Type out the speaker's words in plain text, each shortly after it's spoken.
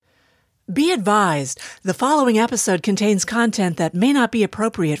Be advised, the following episode contains content that may not be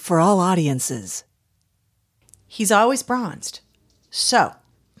appropriate for all audiences. He's always bronzed. So,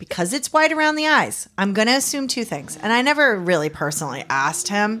 because it's white around the eyes, I'm going to assume two things. And I never really personally asked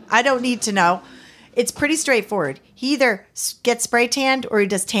him. I don't need to know. It's pretty straightforward. He either gets spray tanned or he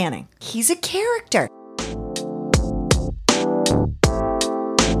does tanning. He's a character.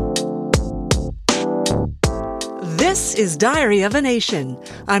 This is Diary of a Nation.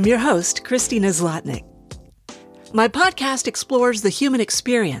 I'm your host, Christina Zlotnick. My podcast explores the human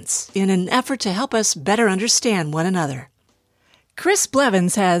experience in an effort to help us better understand one another. Chris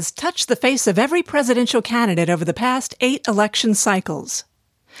Blevins has touched the face of every presidential candidate over the past 8 election cycles.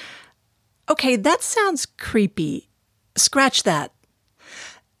 Okay, that sounds creepy. Scratch that.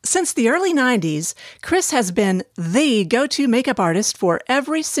 Since the early 90s, Chris has been the go-to makeup artist for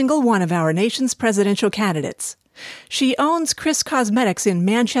every single one of our nation's presidential candidates. She owns Chris Cosmetics in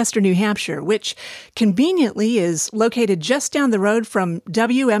Manchester, New Hampshire, which conveniently is located just down the road from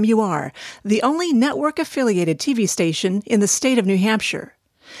WMUR, the only network-affiliated TV station in the state of New Hampshire,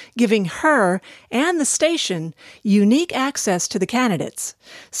 giving her and the station unique access to the candidates,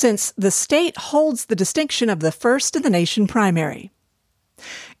 since the state holds the distinction of the first-in-the-nation primary.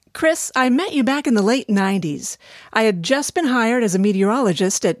 Chris, I met you back in the late 90s. I had just been hired as a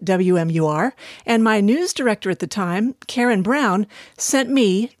meteorologist at WMUR, and my news director at the time, Karen Brown, sent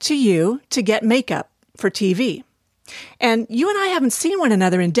me to you to get makeup for TV. And you and I haven't seen one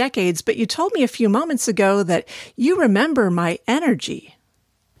another in decades, but you told me a few moments ago that you remember my energy.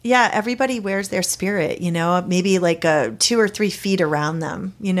 Yeah, everybody wears their spirit, maybe like 2 or 3 feet around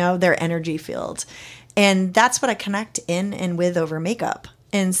them, their energy field. And that's what I connect in and with over makeup.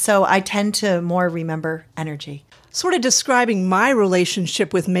 And so I tend to more remember energy. Sort of describing my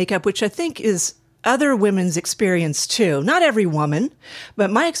relationship with makeup, which I think is other women's experience too. Not every woman,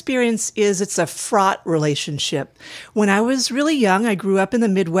 but my experience is it's a fraught relationship. When I was really young, I grew up in the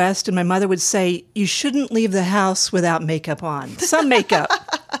Midwest, and my mother would say, you shouldn't leave the house without makeup on. Some makeup.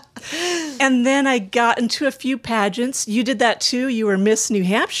 And then I got into a few pageants. You did that too. You were Miss New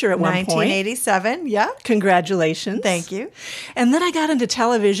Hampshire at one point. 1987, yeah. Congratulations. Thank you. And then I got into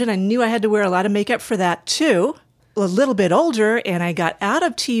television. I knew I had to wear a lot of makeup for that too. A little bit older, and I got out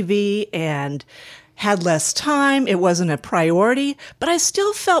of TV and had less time. It wasn't a priority, but I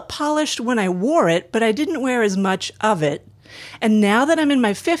still felt polished when I wore it, but I didn't wear as much of it. And now that I'm in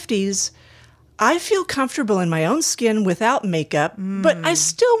my 50s, I feel comfortable in my own skin without makeup, but I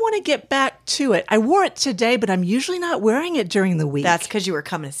still want to get back to it. I wore it today, but I'm usually not wearing it during the week. That's because you were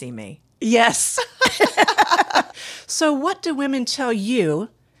coming to see me. Yes. So what do women tell you,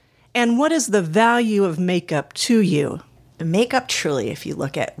 and what is the value of makeup to you? Makeup, truly, if you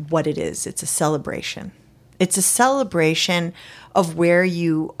look at what it is, it's a celebration. It's a celebration of where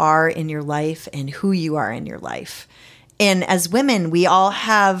you are in your life and who you are in your life. And as women, we all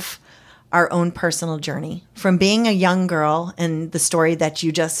have our own personal journey. From being a young girl, and the story that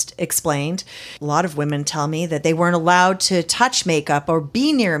you just explained, a lot of women tell me that they weren't allowed to touch makeup or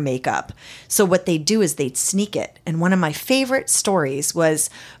be near makeup. So what they'd do is they'd sneak it. And one of my favorite stories was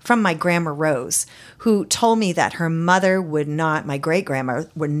from my Grandma Rose, who told me that her mother my great-grandma,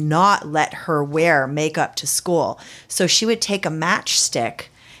 would not let her wear makeup to school. So she would take a matchstick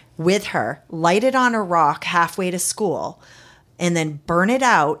with her, light it on a rock halfway to school, and then burn it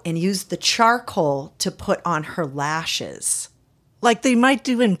out and use the charcoal to put on her lashes. Like they might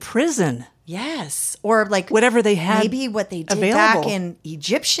do in prison. Yes. Or like whatever they had maybe what they did available back in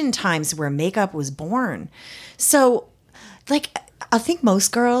Egyptian times where makeup was born. So I think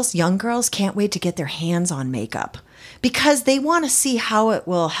most girls, young girls, can't wait to get their hands on makeup because they want to see how it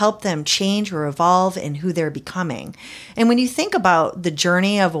will help them change or evolve in who they're becoming. And when you think about the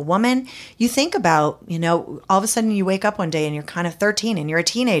journey of a woman, you think about, all of a sudden you wake up one day and you're kind of 13 and you're a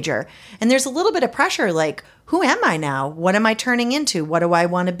teenager. And there's a little bit of pressure like, who am I now? What am I turning into? What do I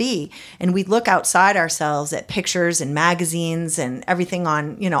want to be? And we look outside ourselves at pictures and magazines and everything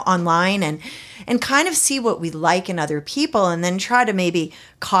on, online and kind of see what we like in other people and then try to maybe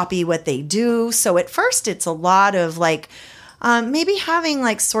copy what they do. So at first it's a lot of maybe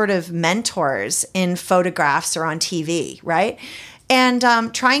having sort of mentors in photographs or on TV, right? And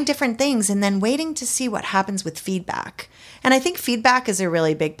trying different things and then waiting to see what happens with feedback. And I think feedback is a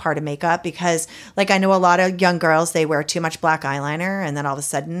really big part of makeup because I know a lot of young girls, they wear too much black eyeliner and then all of a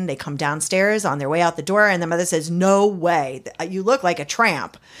sudden they come downstairs on their way out the door and the mother says, no way, you look like a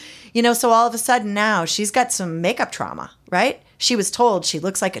tramp. So all of a sudden now she's got some makeup trauma, right? She was told she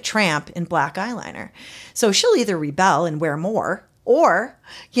looks like a tramp in black eyeliner. So she'll either rebel and wear more Or,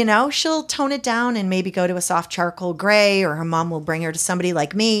 she'll tone it down and maybe go to a soft charcoal gray, or her mom will bring her to somebody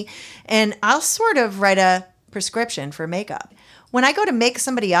like me, and I'll sort of write a prescription for makeup. When I go to make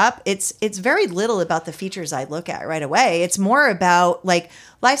somebody up, it's very little about the features I look at right away. It's more about like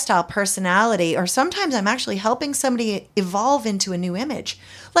lifestyle, personality, or sometimes I'm actually helping somebody evolve into a new image,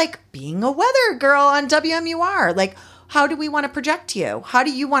 like being a weather girl on WMUR. Like, how do we want to project you? How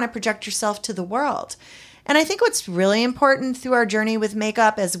do you want to project yourself to the world? And I think what's really important through our journey with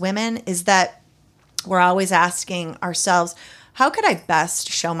makeup as women is that we're always asking ourselves, how could I best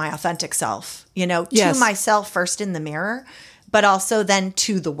show my authentic self, Yes. to myself first in the mirror, but also then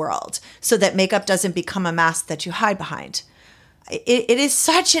to the world, so that makeup doesn't become a mask that you hide behind. It is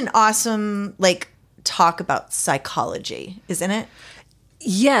such an awesome, talk about psychology, isn't it?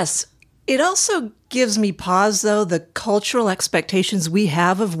 Yes. It also gives me pause, though, the cultural expectations we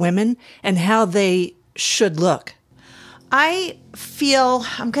have of women and how they should look. I feel,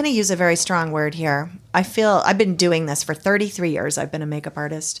 I'm going to use a very strong word here. I've been doing this for 33 years. I've been a makeup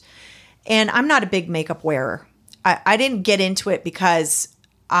artist, and I'm not a big makeup wearer. I didn't get into it because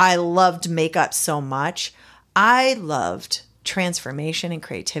I loved makeup so much. I loved transformation and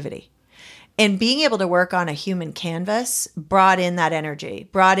creativity. And being able to work on a human canvas brought in that energy,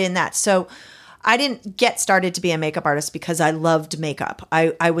 brought in that. So I didn't get started to be a makeup artist because I loved makeup.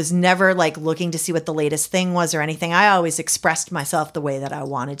 I was never looking to see what the latest thing was or anything. I always expressed myself the way that I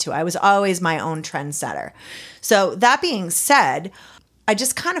wanted to. I was always my own trendsetter. So that being said, I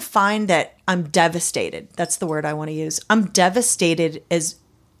just kind of find that I'm devastated. That's the word I want to use. I'm devastated as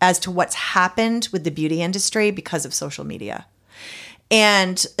to what's happened with the beauty industry because of social media.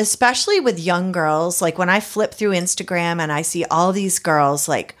 And especially with young girls, when I flip through Instagram and I see all these girls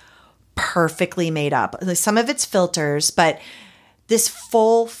perfectly made up. Some of it's filters, but this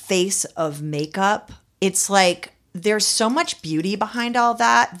full face of makeup, it's there's so much beauty behind all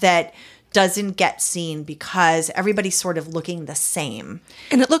that doesn't get seen because everybody's sort of looking the same.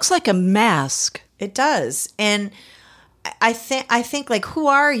 And it looks like a mask. It does. And I think who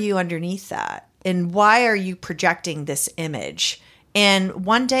are you underneath that? And why are you projecting this image? And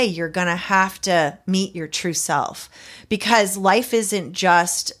one day you're going to have to meet your true self, because life isn't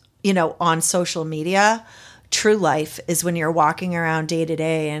just, on social media. True life is when you're walking around day to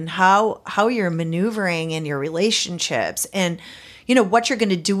day, and how you're maneuvering in your relationships, and what you're going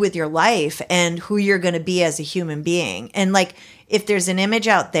to do with your life, and who you're going to be as a human being. And if there's an image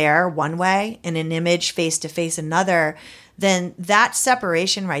out there one way and an image face to face another, then that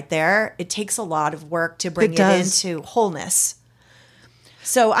separation right there, it takes a lot of work to bring it into wholeness.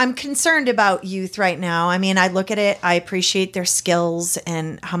 So I'm concerned about youth right now. I mean, I look at it, I appreciate their skills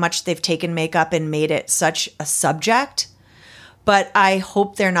and how much they've taken makeup and made it such a subject, but I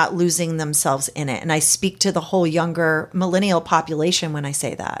hope they're not losing themselves in it. And I speak to the whole younger millennial population when I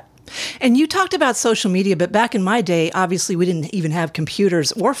say that. And you talked about social media, but back in my day, obviously we didn't even have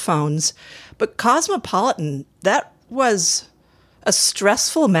computers or phones, but Cosmopolitan, that was a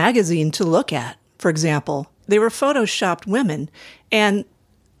stressful magazine to look at, for example. They were photoshopped women, and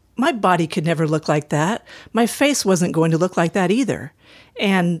my body could never look like that. My face wasn't going to look like that either.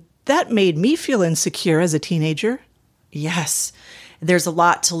 And that made me feel insecure as a teenager. Yes. There's a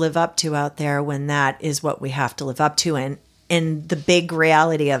lot to live up to out there when that is what we have to live up to. And the big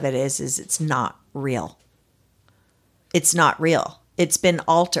reality of it is it's not real. It's not real. It's been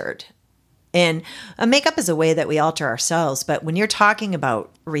altered. And makeup is a way that we alter ourselves. But when you're talking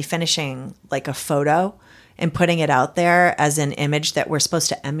about refinishing a photo and putting it out there as an image that we're supposed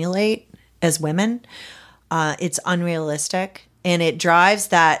to emulate as women, it's unrealistic. And it drives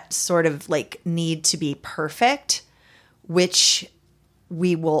that sort of need to be perfect, which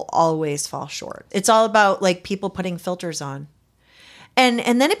we will always fall short. It's all about people putting filters on. And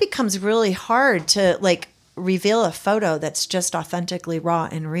then it becomes really hard to reveal a photo that's just authentically raw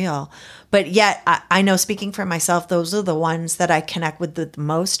and real. But yet I know, speaking for myself, those are the ones that I connect with the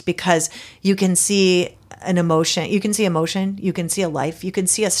most, because you can see an emotion, you can see emotion, you can see a life, you can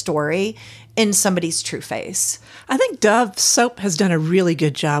see a story in somebody's true face. I think Dove soap has done a really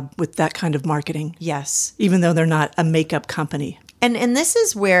good job with that kind of marketing. Yes. Even though they're not a makeup company. And this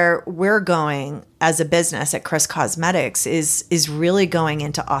is where we're going as a business at Chris Cosmetics, is really going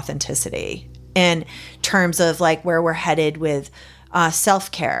into authenticity in terms of where we're headed with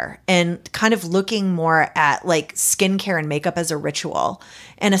self-care, and kind of looking more at skincare and makeup as a ritual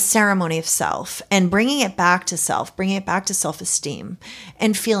and a ceremony of self, and bringing it back to self, bringing it back to self-esteem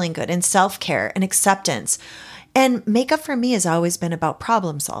and feeling good and self-care and acceptance. And makeup for me has always been about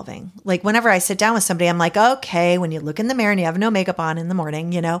problem solving. Whenever I sit down with somebody, I'm okay, when you look in the mirror and you have no makeup on in the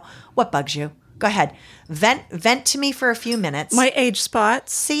morning, what bugs you? Go ahead. Vent to me for a few minutes. My age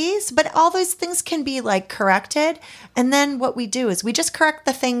spots. See? But all those things can be like corrected. And then what we do is we just correct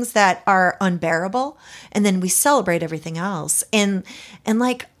the things that are unbearable, and then we celebrate everything else. And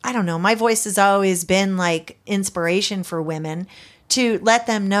like, I don't know, my voice has always been like inspiration for women to let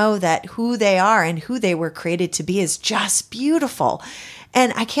them know that who they are and who they were created to be is just beautiful.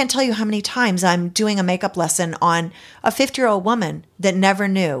 And I can't tell you how many times I'm doing a makeup lesson on a 50-year-old woman that never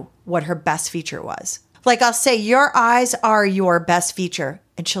knew what her best feature was. Like, I'll say, your eyes are your best feature.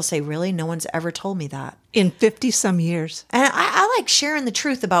 And she'll say, really? No one's ever told me that. In 50 some years. And I like sharing the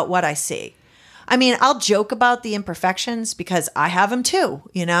truth about what I see. I mean, I'll joke about the imperfections because I have them too,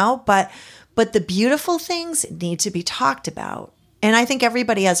 you know, but the beautiful things need to be talked about. And I think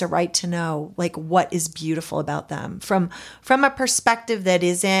everybody has a right to know, like, what is beautiful about them from a perspective that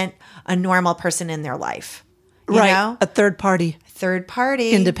isn't a normal person in their life. You know? A third party. Third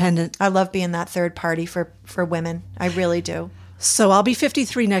party. Independent. I love being that third party for women. I really do. So I'll be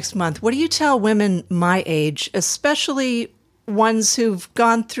 53 next month. What do you tell women my age, especially ones who've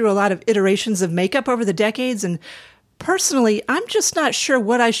gone through a lot of iterations of makeup over the decades? And personally, I'm just not sure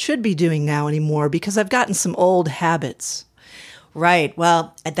what I should be doing now anymore because I've gotten some old habits. Right.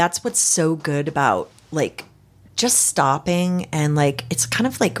 Well, that's what's so good about like just stopping and like it's kind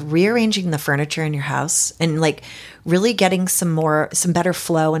of like rearranging the furniture in your house and like really getting some better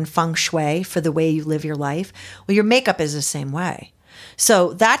flow and feng shui for the way you live your life. Well, your makeup is the same way.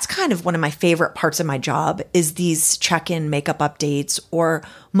 So that's kind of one of my favorite parts of my job is these check-in makeup updates or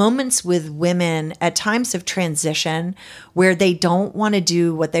moments with women at times of transition where they don't want to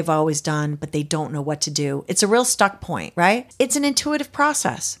do what they've always done, but they don't know what to do. It's a real stuck point, right? It's an intuitive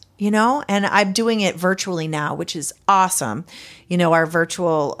process, you know, and I'm doing it virtually now, which is awesome. You know, our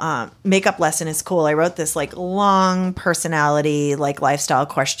virtual makeup lesson is cool. I wrote this like long personality, like lifestyle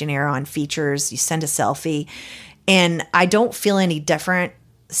questionnaire on features. You send a selfie. And I don't feel any different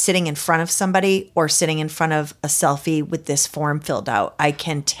sitting in front of somebody or sitting in front of a selfie with this form filled out. I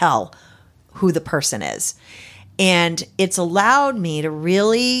can tell who the person is. And it's allowed me to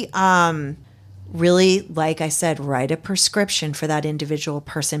really, like I said, write a prescription for that individual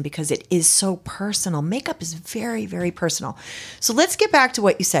person because it is so personal. Makeup is very, very personal. So let's get back to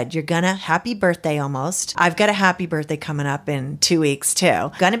what you said. You're gonna, happy birthday almost. I've got a happy birthday coming up in 2 weeks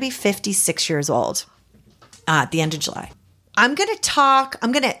too. Gonna be 56 years old. At the end of July. I'm going to talk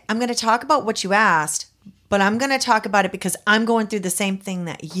about what you asked, but I'm going to talk about it because I'm going through the same thing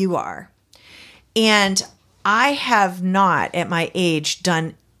that you are. And I have not at my age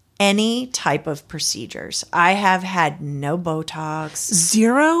done any type of procedures. I have had no Botox.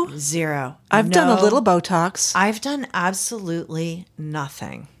 Zero. I've done a little Botox. I've done absolutely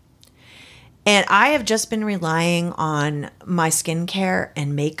nothing. And I have just been relying on my skincare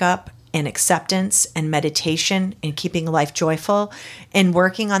and makeup and acceptance and meditation and keeping life joyful and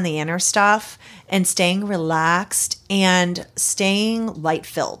working on the inner stuff and staying relaxed and staying light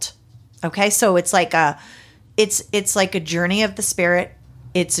filled. Okay. So it's like it's like a journey of the spirit.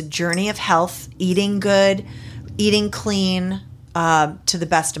 It's a journey of health, eating good, eating clean, to the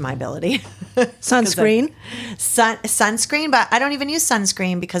best of my ability. Sunscreen. Sunscreen, but I don't even use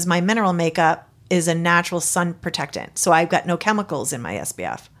sunscreen because my mineral makeup is a natural sun protectant. So I've got no chemicals in my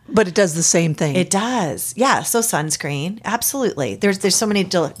SPF. But it does the same thing. It does. Yeah. So sunscreen. Absolutely. There's so many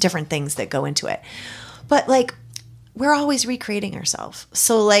different things that go into it. But like, we're always recreating ourselves.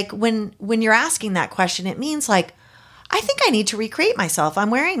 So like when you're asking that question, it means like, I think I need to recreate myself. I'm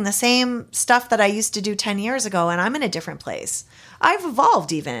wearing the same stuff that I used to do 10 years ago and I'm in a different place. I've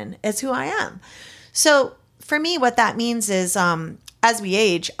evolved even as who I am. So for me, what that means is as we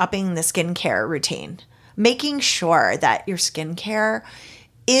age, upping the skincare routine, making sure that your skincare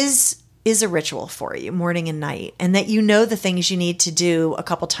is a ritual for you morning and night, and that you know the things you need to do a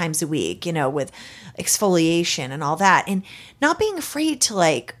couple times a week, you know, with exfoliation and all that, and not being afraid to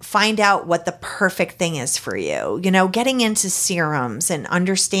like find out what the perfect thing is for you, you know, getting into serums and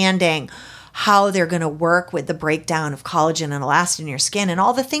understanding how they're going to work with the breakdown of collagen and elastin in your skin and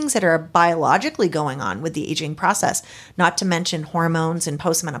all the things that are biologically going on with the aging process, not to mention hormones and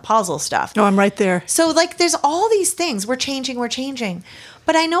postmenopausal stuff. No, I'm right there. So like there's all these things. We're changing.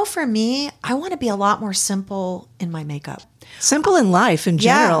 But I know for me, I want to be a lot more simple in my makeup. Simple in life in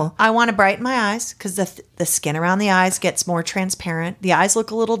general. Yeah, I want to brighten my eyes because the skin around the eyes gets more transparent. The eyes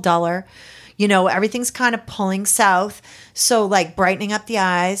look a little duller. You know, everything's kind of pulling south. So like brightening up the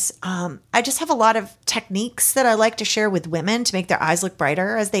eyes. I just have a lot of techniques that I like to share with women to make their eyes look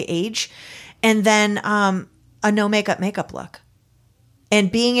brighter as they age. And then a no makeup look.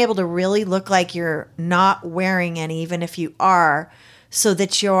 And being able to really look like you're not wearing any, even if you are, so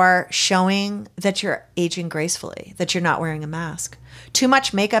that you're showing that you're aging gracefully, that you're not wearing a mask. Too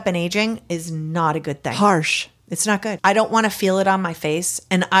much makeup and aging is not a good thing. Harsh. It's not good. I don't want to feel it on my face,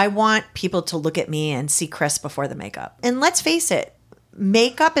 and I want people to look at me and see Chris before the makeup. And let's face it,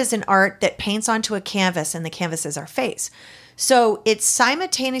 makeup is an art that paints onto a canvas, and the canvas is our face. So it's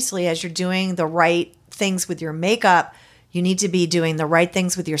simultaneously, as you're doing the right things with your makeup, you need to be doing the right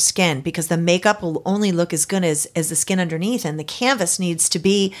things with your skin, because the makeup will only look as good as the skin underneath, and the canvas needs to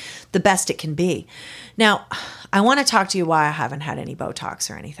be the best it can be. Now, I want to talk to you why I haven't had any Botox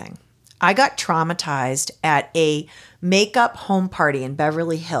or anything. I got traumatized at a makeup home party in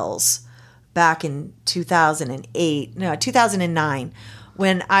Beverly Hills back in 2009,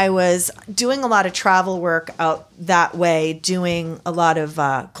 when I was doing a lot of travel work out that way, doing a lot of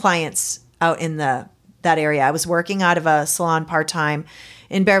clients out in that area. I was working out of a salon part-time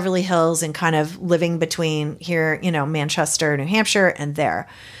in Beverly Hills and kind of living between here, Manchester, New Hampshire, and there.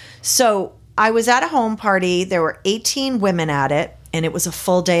 So I was at a home party. There were 18 women at it, and it was a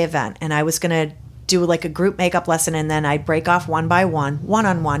full day event. And I was going to do like a group makeup lesson, and then I'd break off one by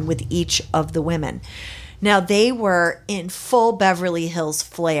one-on-one with each of the women. Now, they were in full Beverly Hills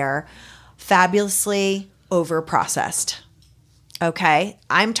flair, fabulously over-processed. Okay?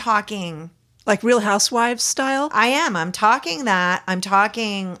 I'm talking... Like Real Housewives style? I am. I'm talking that. I'm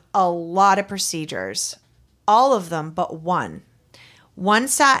talking a lot of procedures. All of them but one. One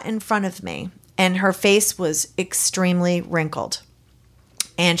sat in front of me, and her face was extremely wrinkled.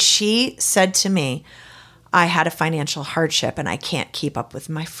 And she said to me, I had a financial hardship and I can't keep up with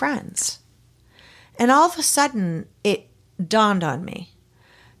my friends. And all of a sudden, it dawned on me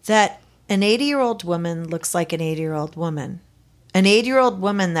that an 80-year-old woman looks like an 80-year-old woman. An 80-year-old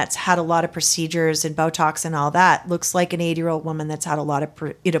woman that's had a lot of procedures and Botox and all that looks like an 80-year-old woman that's had a lot of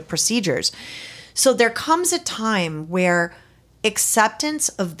procedures. So there comes a time where acceptance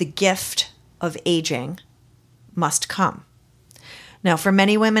of the gift of aging must come. Now, for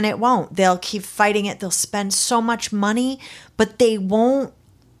many women, it won't. They'll keep fighting it. They'll spend so much money, but they won't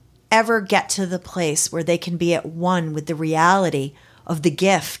ever get to the place where they can be at one with the reality of the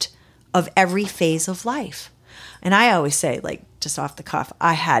gift of every phase of life. And I always say, like, just off the cuff,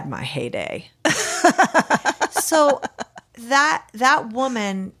 I had my heyday. So that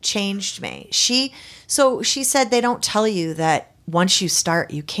woman changed me. She said they don't tell you that once you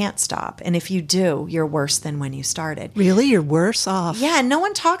start, you can't stop. And if you do, you're worse than when you started. Really? You're worse off? Yeah, no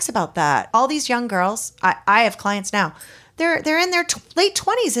one talks about that. All these young girls, I have clients now, they're in their late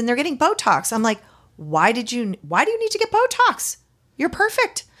 20s and they're getting Botox. I'm like, why do you need to get Botox? You're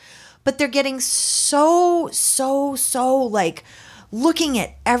perfect. But they're getting so like looking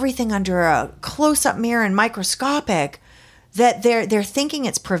at everything under a close-up mirror and microscopic that they're thinking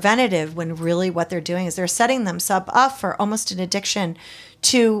it's preventative, when really what they're doing is they're setting themselves up for almost an addiction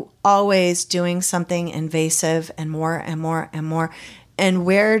to always doing something invasive and more and more and more. And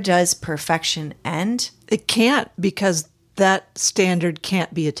where does perfection end? It can't, because that standard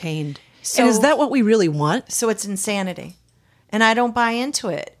can't be attained. So, and is that what we really want? So it's insanity. And I don't buy into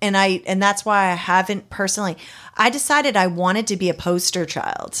it. And that's why I haven't personally. I decided I wanted to be a poster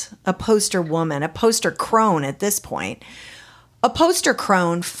child, a poster woman, a poster crone at this point. A poster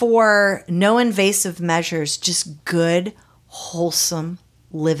crone for no invasive measures, just good, wholesome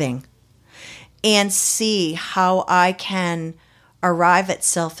living. And see how I can arrive at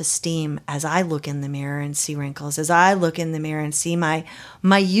self-esteem as I look in the mirror and see wrinkles, as I look in the mirror and see my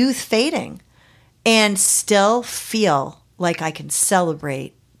youth fading, and still feel like I can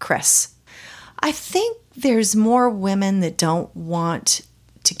celebrate Chris. I think there's more women that don't want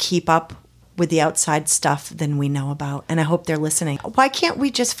to keep up with the outside stuff than we know about. And I hope they're listening. Why can't we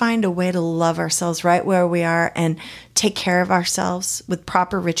just find a way to love ourselves right where we are and take care of ourselves with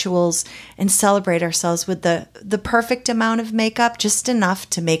proper rituals and celebrate ourselves with the perfect amount of makeup, just enough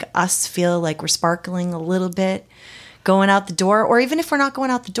to make us feel like we're sparkling a little bit going out the door, or even if we're not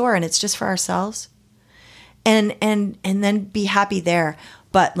going out the door and it's just for ourselves, and then be happy there.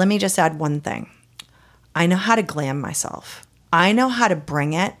 But let me just add one thing. I know how to glam myself. I know how to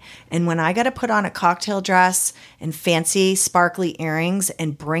bring it. And when I got to put on a cocktail dress and fancy sparkly earrings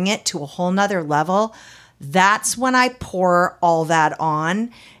and bring it to a whole nother level, that's when I pour all that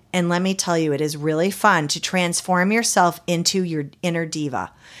on. And let me tell you, it is really fun to transform yourself into your inner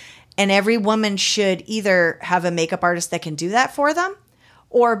diva. And every woman should either have a makeup artist that can do that for them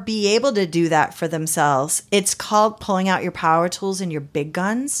or be able to do that for themselves. It's called pulling out your power tools and your big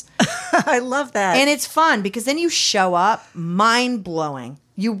guns. I love that. And it's fun because then you show up mind-blowing.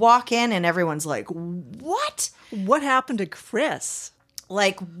 You walk in and everyone's like, what? What happened to Chris?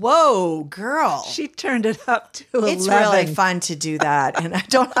 like, whoa, girl. She turned it up to 11. It's really fun to do that. And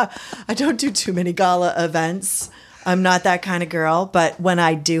I don't do too many gala events. I'm not that kind of girl. But when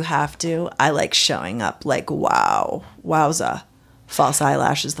I do have to, I like showing up like, wow, wowza. False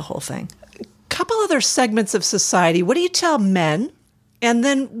eyelashes, the whole thing. Couple other segments of society. What do you tell men? And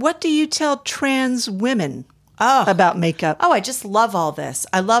then what do you tell trans women about makeup? Oh, I just love all this.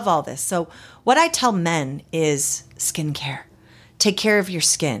 I love all this. So what I tell men is skincare. Take care of your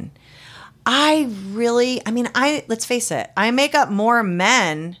skin. Let's face it, I make up more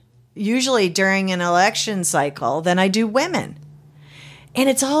men usually during an election cycle than I do women. And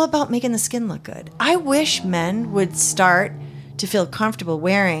it's all about making the skin look good. I wish men would start to feel comfortable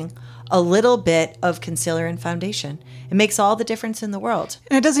wearing a little bit of concealer and foundation. It makes all the difference in the world.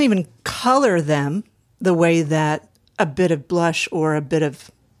 And it doesn't even color them the way that a bit of blush or a bit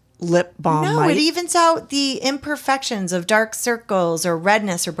of lip balm No, might. it evens out the imperfections of dark circles or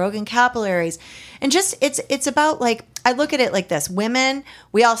redness or broken capillaries. And just it's about, like, I look at it like this. Women,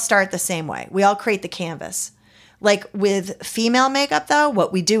 we all start the same way. We all create the canvas. Like with female makeup, though,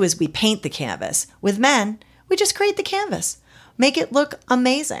 what we do is we paint the canvas. With men, we just create the canvas. Make it look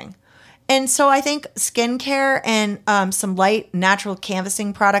amazing. And so I think skincare and some light natural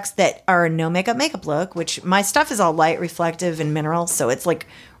canvassing products that are no makeup look, which my stuff is all light, reflective, and mineral. So it's like,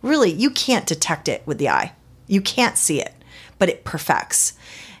 really, you can't detect it with the eye. You can't see it, but it perfects.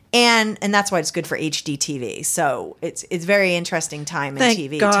 And that's why it's good for HD TV. So it's very interesting time in Thank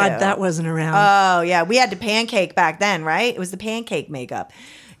TV God too. that wasn't around. Oh yeah, we had to pancake back then, right? It was the pancake makeup.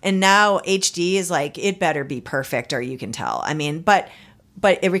 And now HD is like, it better be perfect or you can tell. I mean, but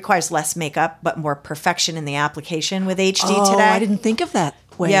it requires less makeup, but more perfection in the application with HD today. I didn't think of that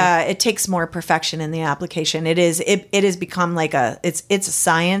way. Yeah, it takes more perfection in the application. It has become like it's a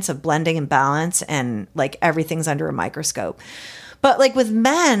science of blending and balance, and like everything's under a microscope. But like with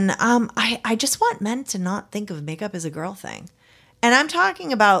men, I just want men to not think of makeup as a girl thing. And I'm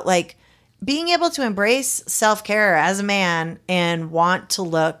talking about like being able to embrace self-care as a man and want to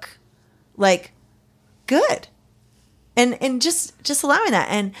look like good. And just allowing that.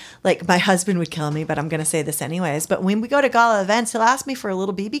 And like my husband would kill me, but I'm going to say this anyways. But when we go to gala events, he'll ask me for a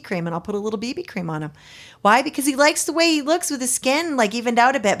little BB cream and I'll put a little BB cream on him. Why? Because he likes the way he looks with his skin, like evened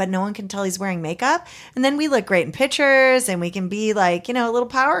out a bit, but no one can tell he's wearing makeup. And then we look great in pictures and we can be like, a little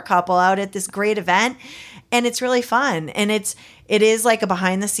power couple out at this great event. And it's really fun. And it is like a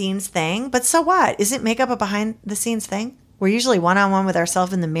behind the scenes thing. But so what? Isn't makeup a behind the scenes thing? We're usually one-on-one with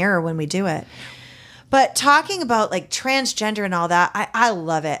ourselves in the mirror when we do it. But talking about like transgender and all that, I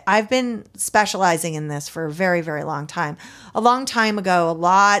love it. I've been specializing in this for a very, very long time. A long time ago, a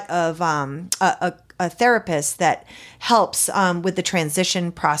lot of a therapist that helps with the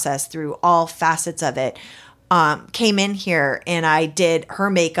transition process through all facets of it came in here, and I did her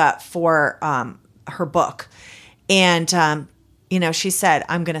makeup for her book. And she said,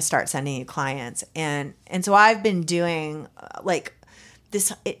 I'm going to start sending you clients. And so I've been doing like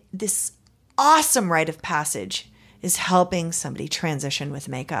this awesome rite of passage is helping somebody transition with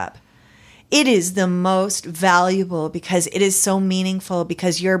makeup. It is the most valuable because it is so meaningful,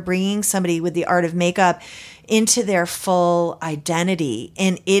 because you're bringing somebody with the art of makeup into their full identity.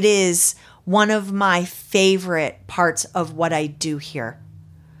 And it is one of my favorite parts of what I do here.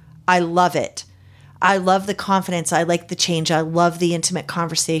 I love it. I love the confidence. I like the change. I love the intimate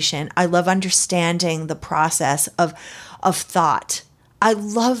conversation. I love understanding the process of thought. I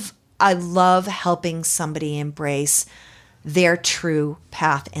love helping somebody embrace their true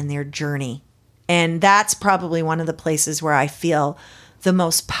path and their journey. And that's probably one of the places where I feel the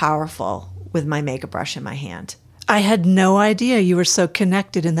most powerful with my makeup brush in my hand. I had no idea you were so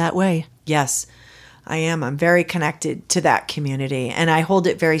connected in that way. Yes, I am. I'm very connected to that community, and I hold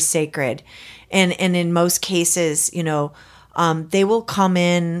it very sacred. And in most cases, they will come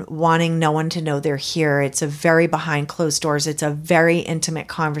in wanting no one to know they're here. It's a very behind closed doors. It's a very intimate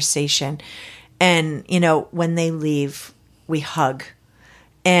conversation. And, when they leave, we hug.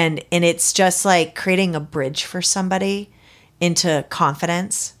 And it's just like creating a bridge for somebody into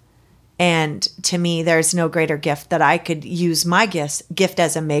confidence. And to me, there's no greater gift that I could use my gift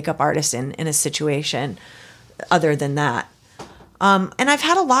as a makeup artist in a situation other than that. And I've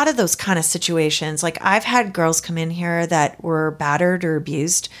had a lot of those kind of situations. Like I've had girls come in here that were battered or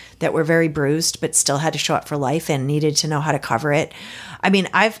abused, that were very bruised, but still had to show up for life and needed to know how to cover it. I mean,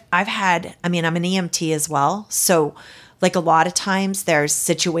 I'm an EMT as well. So like a lot of times there's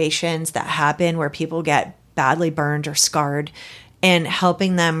situations that happen where people get badly burned or scarred, and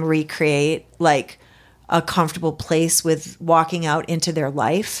helping them recreate like a comfortable place with walking out into their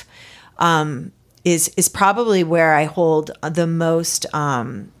life. is probably where I hold the most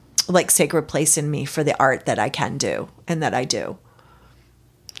like sacred place in me for the art that I can do and that I do.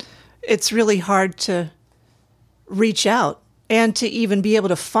 It's really hard to reach out and to even be able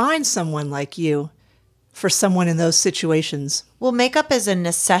to find someone like you for someone in those situations. Well, makeup is a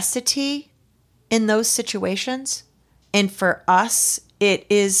necessity in those situations. And for us, it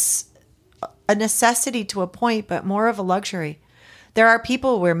is a necessity to a point, but more of a luxury. There are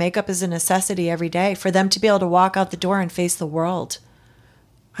people where makeup is a necessity every day for them to be able to walk out the door and face the world.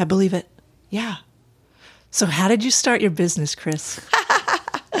 I believe it. Yeah. So how did you start your business, Chris?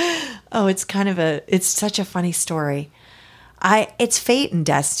 Oh, it's such a funny story. It's fate and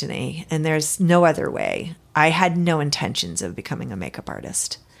destiny, and there's no other way. I had no intentions of becoming a makeup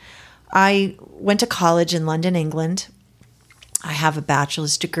artist. I went to college in London, England. I have a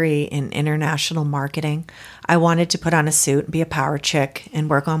bachelor's degree in international marketing. I wanted to put on a suit and be a power chick and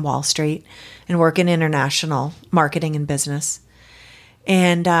work on Wall Street and work in international marketing and business.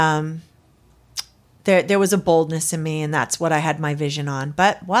 And there was a boldness in me, and that's what I had my vision on.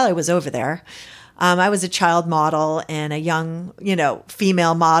 But while I was over there, I was a child model and a young,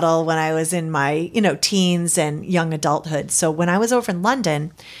 female model when I was in my, teens and young adulthood. So when I was over in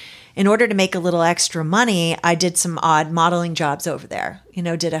London, in order to make a little extra money, I did some odd modeling jobs over there.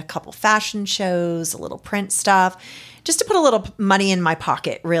 Did a couple fashion shows, a little print stuff, just to put a little money in my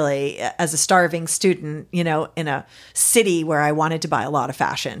pocket, really, as a starving student, in a city where I wanted to buy a lot of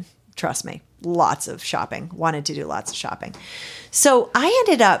fashion. Trust me, lots of shopping, wanted to do lots of shopping. So I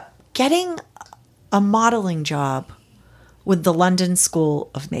ended up getting a modeling job with the London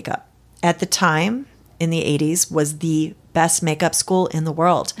School of Makeup. At the time, in the 80s, was the best makeup school in the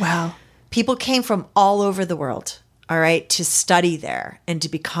world. Wow. People came from all over the world, all right, to study there and to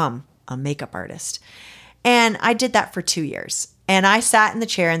become a makeup artist. And I did that for 2 years. And I sat in the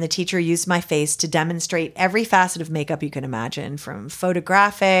chair and the teacher used my face to demonstrate every facet of makeup you can imagine, from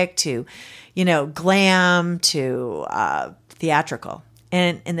photographic to, glam to theatrical.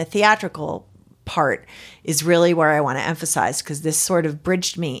 And in the theatrical part is really where I want to emphasize, because this sort of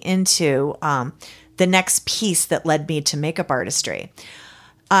bridged me into the next piece that led me to makeup artistry.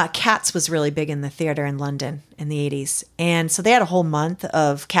 Cats was really big in the theater in London in the 80s. And so they had a whole month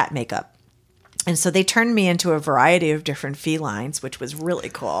of cat makeup. And so they turned me into a variety of different felines, which was really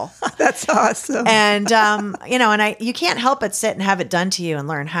cool. That's awesome. And, you can't help but sit and have it done to you and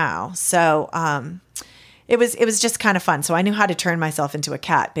learn how. So it was just kind of fun. So I knew how to turn myself into a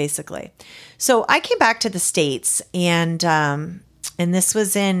cat, basically. So I came back to the States, and this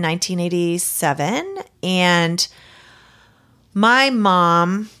was in 1987. And my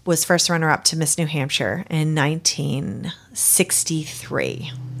mom was first runner-up to Miss New Hampshire in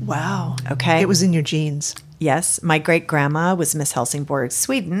 1963. Wow. Okay. It was in your genes. Yes. My great-grandma was Miss Helsingborg,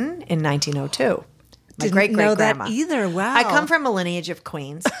 Sweden in 1902. My great-great-grandma. Know that either. Wow. I come from a lineage of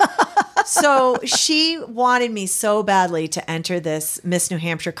queens. So she wanted me so badly to enter this Miss New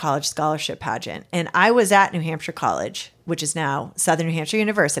Hampshire College scholarship pageant. And I was at New Hampshire College, which is now Southern New Hampshire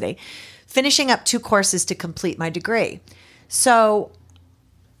University, finishing up 2 courses to complete my degree. So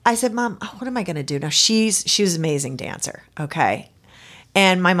I said, Mom, what am I going to do? Now, she was an amazing dancer, okay?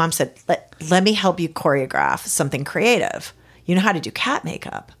 And my mom said, let me help you choreograph something creative. You know how to do cat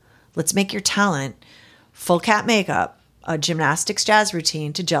makeup. Let's make your talent full cat makeup, a gymnastics jazz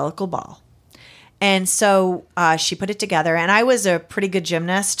routine to Jellicle Ball. And so she put it together. And I was a pretty good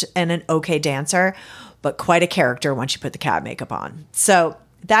gymnast and an okay dancer, but quite a character once you put the cat makeup on. So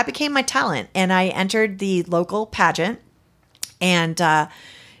that became my talent. And I entered the local pageant and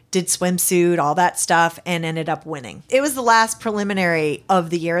did swimsuit, all that stuff, and ended up winning. It was the last preliminary of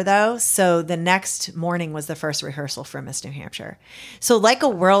the year, though, so the next morning was the first rehearsal for Miss New Hampshire. So like a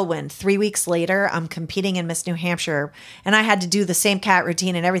whirlwind, 3 weeks later, I'm competing in Miss New Hampshire, and I had to do the same cat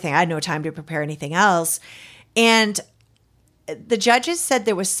routine and everything. I had no time to prepare anything else. And the judges said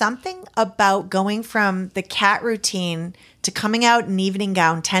there was something about going from the cat routine to coming out in evening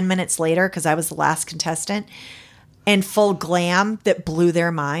gown 10 minutes later, because I was the last contestant, and full glam that blew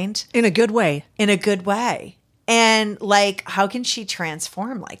their mind. In a good way. In a good way. And how can she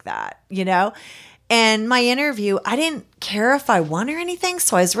transform like that, And my interview, I didn't care if I won or anything,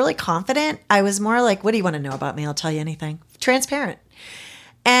 so I was really confident. I was more like, what do you want to know about me? I'll tell you anything. Transparent.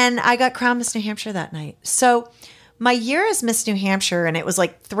 And I got crowned Miss New Hampshire that night. So my year as Miss New Hampshire, and it was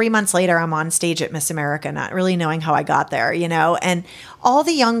 3 months later, I'm on stage at Miss America, not really knowing how I got there, And all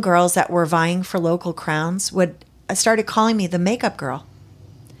the young girls that were vying for local crowns started calling me the makeup girl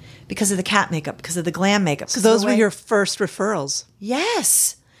because of the cat makeup, because of the glam makeup. So those were your first referrals.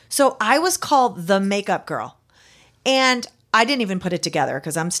 Yes. So I was called the makeup girl. And I didn't even put it together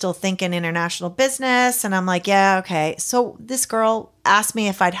because I'm still thinking international business. And I'm like, yeah, okay. So this girl asked me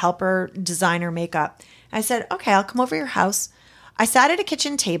if I'd help her design her makeup. I said, okay, I'll come over to your house. I sat at a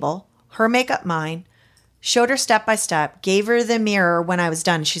kitchen table, her makeup, mine, showed her step by step, gave her the mirror. When I was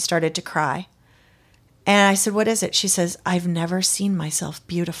done, she started to cry. And I said, what is it? She says, I've never seen myself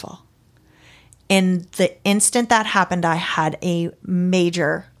beautiful. And the instant that happened, I had a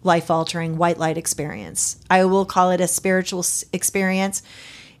major life-altering white light experience. I will call it a spiritual experience.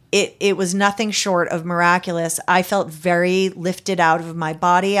 It was nothing short of miraculous. I felt very lifted out of my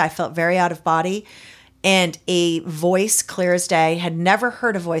body. I felt very out of body. And a voice, clear as day, had never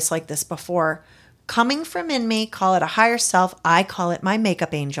heard a voice like this before, coming from in me, call it a higher self, I call it my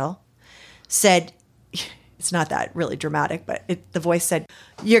makeup angel, said, it's not that really dramatic, but the voice said,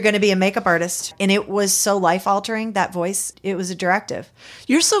 you're going to be a makeup artist. And it was so life-altering, that voice. It was a directive.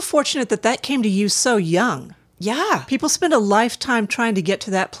 You're so fortunate that that came to you so young. Yeah. People spend a lifetime trying to get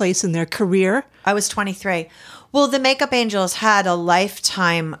to that place in their career. I was 23. Well, the Makeup Angels had a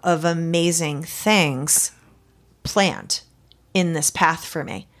lifetime of amazing things planned in this path for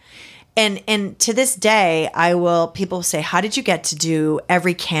me. And to this day, people say, how did you get to do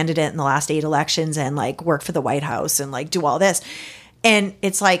every candidate in the last 8 elections and like work for the White House and like do all this? And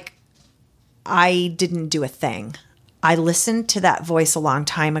it's like, I didn't do a thing. I listened to that voice a long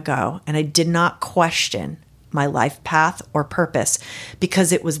time ago and I did not question my life path or purpose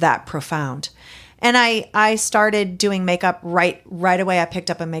because it was that profound. And I started doing makeup right away. I picked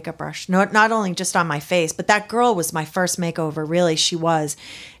up a makeup brush, not only just on my face, but that girl was my first makeover. Really, she was.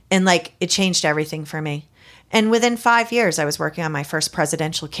 And like, it changed everything for me. And within 5 years, I was working on my first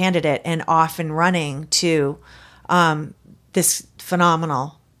presidential candidate and off and running to this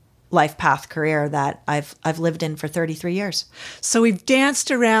phenomenal life path career that I've lived in for 33 years. So we've danced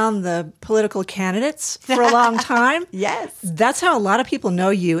around the political candidates for a long time. Yes. That's how a lot of people know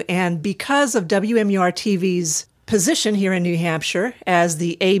you. And because of WMUR TV's position here in New Hampshire as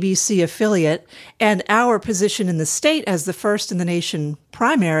the ABC affiliate and our position in the state as the first in the nation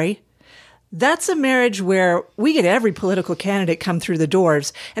primary, that's a marriage where we get every political candidate come through the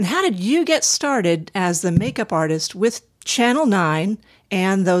doors. And how did you get started as the makeup artist with Channel 9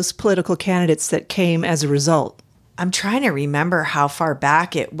 and those political candidates that came as a result? I'm trying to remember how far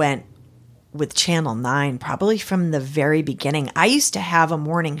back it went with Channel 9, probably from the very beginning. I used to have a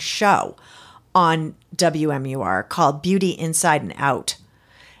morning show on WMUR called Beauty Inside and Out.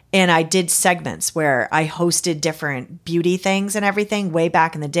 And I did segments where I hosted different beauty things and everything way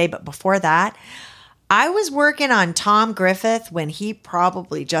back in the day. But before that, I was working on Tom Griffith when he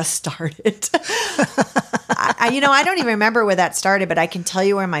probably just started. I don't even remember where that started, but I can tell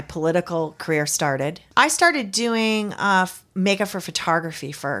you where my political career started. I started doing makeup for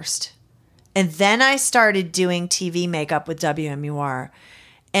photography first. And then I started doing TV makeup with WMUR.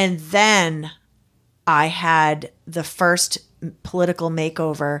 And then I had the first political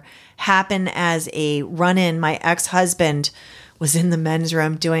makeover happen as a run-in. My ex-husband was in the men's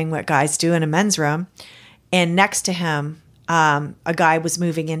room doing what guys do in a men's room. And next to him, a guy was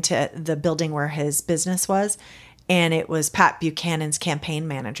moving into the building where his business was. And it was Pat Buchanan's campaign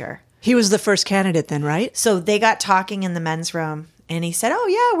manager. He was the first candidate then, right? So they got talking in the men's room. And he said, oh,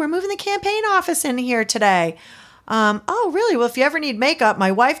 yeah, we're moving the campaign office in here today. Oh, really? Well, if you ever need makeup,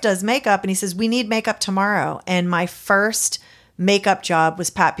 my wife does makeup. And he says, we need makeup tomorrow. And my first makeup job was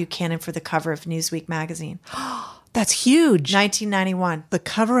Pat Buchanan for the cover of Newsweek magazine. That's huge. 1991. The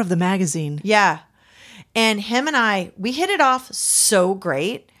cover of the magazine. Yeah. And him and I, we hit it off so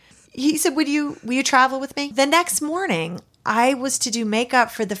great. He said, will you travel with me? The next morning, I was to do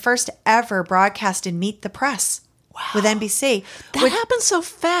makeup for the first ever broadcast in Meet the Press. Wow. With NBC. That happened so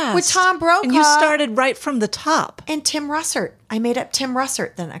fast. With Tom Brokaw. And you started right from the top. And Tim Russert. I made up Tim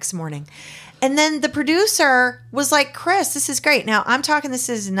Russert the next morning. And then the producer was like, Chris, this is great. Now, I'm talking, this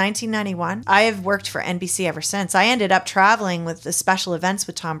is 1991. I have worked for NBC ever since. I ended up traveling with the special events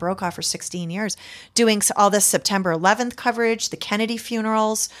with Tom Brokaw for 16 years, doing all this September 11th coverage, the Kennedy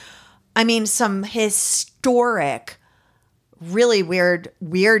funerals. I mean, some historic, really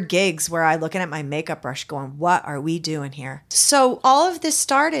weird gigs where I looking at my makeup brush going, what are we doing here? So all of this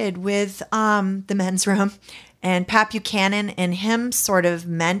started with the men's room and Pat Buchanan and him sort of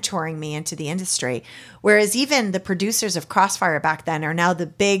mentoring me into the industry. Whereas even the producers of Crossfire back then are now the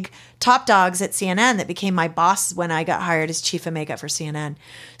big top dogs at CNN that became my boss when I got hired as chief of makeup for CNN.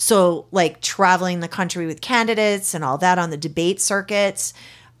 So like traveling the country with candidates and all that on the debate circuits,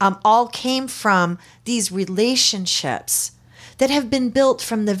 all came from these relationships that have been built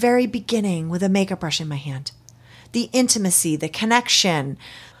from the very beginning with a makeup brush in my hand. The intimacy, the connection.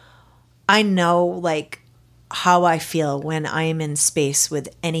 I know, like, how I feel when I am in space with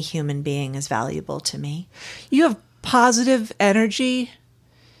any human being is valuable to me. You have positive energy.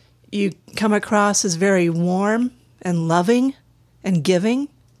 You come across as very warm and loving and giving.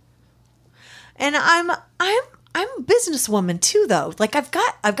 And I'm a businesswoman too, though. Like I've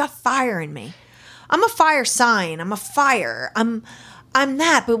got fire in me. I'm a fire sign. I'm a fire. I'm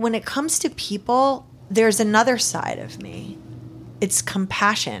that. But when it comes to people, there's another side of me. It's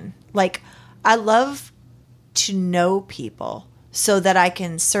compassion. Like I love to know people so that I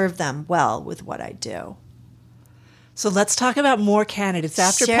can serve them well with what I do. So let's talk about more candidates.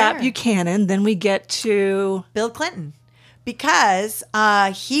 After Sure. Pat Buchanan, then we get to Bill Clinton, because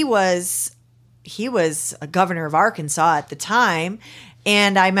he was a governor of Arkansas at the time,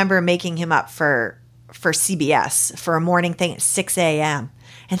 and I remember making him up for CBS for a morning thing at 6 a.m.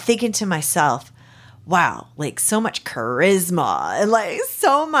 and thinking to myself, wow, like so much charisma and like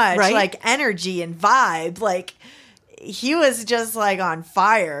so much Right? like energy and vibe. Like he was just like on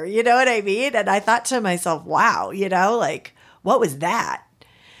fire, you know what I mean? And I thought to myself, wow, you know, like what was that?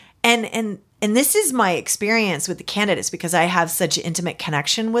 And this is my experience with the candidates because I have such an intimate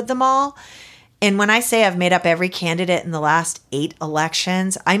connection with them all. And when I say I've made up every candidate in the last 8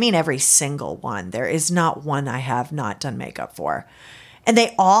 elections, I mean every single one. There is not one I have not done makeup for. And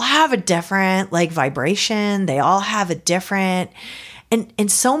they all have a different like vibration. They all have a different,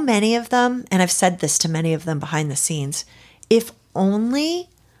 and so many of them, and I've said this to many of them behind the scenes, if only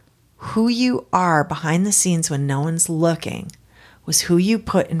who you are behind the scenes when no one's looking was who you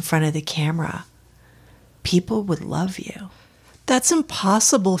put in front of the camera, people would love you. That's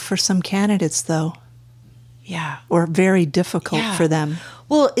impossible for some candidates, though, Yeah. or very difficult Yeah. for them.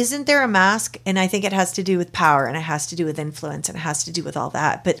 Well, isn't there a mask? And I think it has to do with power and it has to do with influence and it has to do with all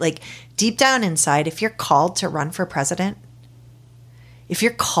that. But like deep down inside, if you're called to run for president, if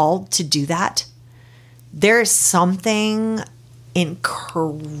you're called to do that, there's something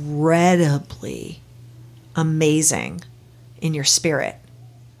incredibly amazing in your spirit.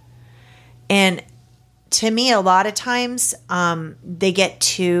 And to me, a lot of times they get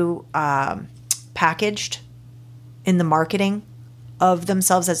too packaged in the marketing of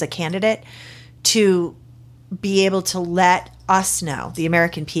themselves as a candidate to be able to let us know, the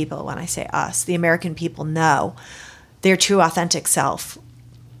American people, when I say us, the American people know their true authentic self,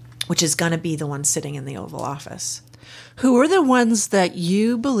 which is going to be the one sitting in the Oval Office. Who are the ones that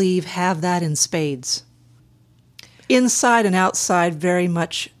you believe have that in spades? Inside and outside, very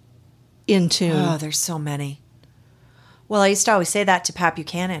much in tune. Oh, there's so many. Well, I used to always say that to Pat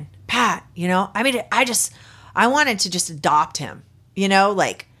Buchanan. Pat, you know, I mean, I wanted to just adopt him, you know,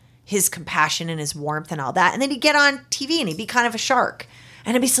 like his compassion and his warmth and all that. And then he'd get on TV and he'd be kind of a shark.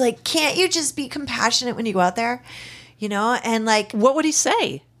 And I'd be like, can't you just be compassionate when you go out there? You know, and like, What would he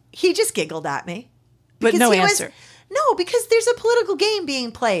say? he just giggled at me. But Because no he was- answer. no, because there's a political game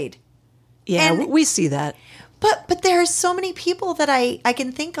being played. Yeah, and- we see that. But there are so many people that I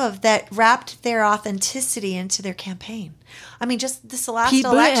can think of that wrapped their authenticity into their campaign. I mean, just this last Pete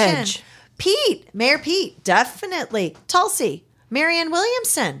election. Buttigieg. Mayor Pete, definitely. Tulsi, Marianne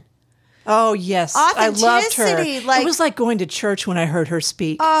Williamson. Oh, yes. I loved her. Authenticity, like- it was like going to church when I heard her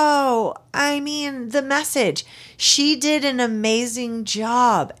speak. Oh, I mean, the message. She did an amazing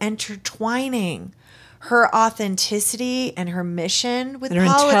job intertwining her authenticity and her mission with And her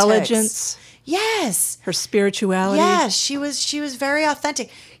politics. intelligence, Yes. her spirituality. Yes, she was very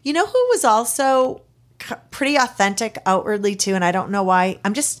authentic. You know who was also pretty authentic outwardly too, and I don't know why.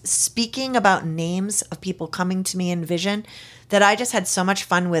 I'm just speaking about names of people coming to me in vision that I just had so much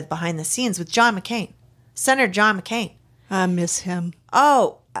fun with behind the scenes with John McCain, Senator John McCain. I miss him.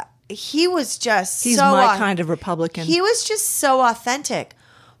 Oh, he was just He's so my kind of Republican. He was just so authentic.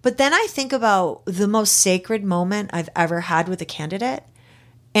 But then I think about the most sacred moment I've ever had with a candidate,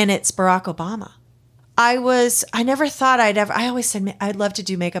 and it's Barack Obama. I never thought I always said I'd love to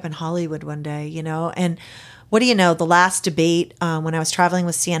do makeup in Hollywood one day, you know? And what do you know? The last debate when I was traveling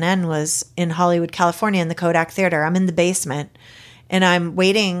with CNN was in Hollywood, California in the Kodak Theater. I'm in the basement and I'm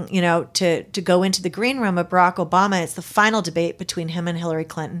waiting, you know, to go into the green room of Barack Obama. It's the final debate between him and Hillary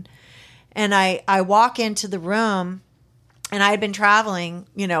Clinton. And I walk into the room, and I had been traveling,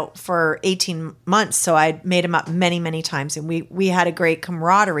 you know, for 18 months. So I'd made him up many, many times. And we had a great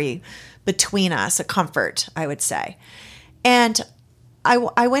camaraderie between us, a comfort, I would say. And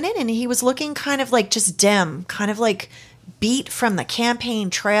I went in and he was looking kind of like just dim, kind of like beat from the campaign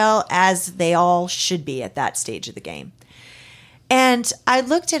trail, as they all should be at that stage of the game. And I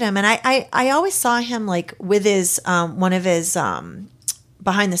looked at him, and I always saw him like with his one of his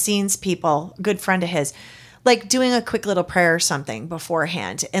behind the scenes people, good friend of his, like doing a quick little prayer or something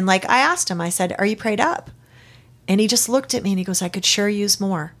beforehand. And like I asked him, I said, "Are you prayed up?" And he just looked at me and he goes, I could sure use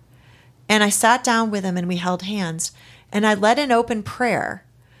more. And I sat down with him and we held hands. And I led an open prayer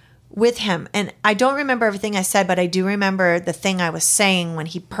with him. And I don't remember everything I said, but I do remember the thing I was saying when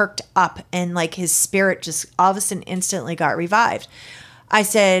he perked up and like his spirit just all of a sudden instantly got revived. I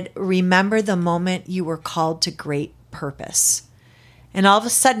said, remember the moment you were called to great purpose. And all of a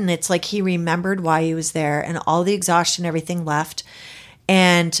sudden, it's like he remembered why he was there and all the exhaustion, everything left.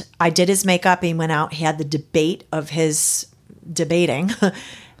 And I did his makeup. He went out. He had the debate of his debating.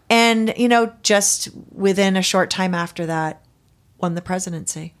 And, you know, just within a short time after that, won the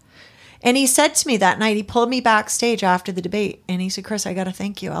presidency. And he said to me that night, he pulled me backstage after the debate. And he said, Chris, I got to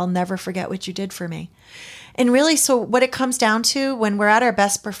thank you. I'll never forget what you did for me. And really, so what it comes down to when we're at our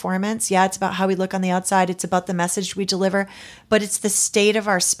best performance, yeah, it's about how we look on the outside. It's about the message we deliver, but it's the state of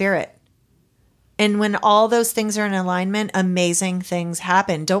our spirit. And when all those things are in alignment, amazing things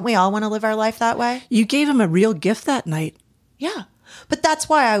happen. Don't we all want to live our life that way? You gave him a real gift that night. Yeah. But that's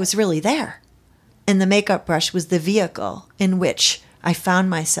why I was really there. And the makeup brush was the vehicle in which I found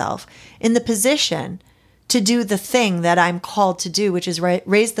myself in the position to do the thing that I'm called to do, which is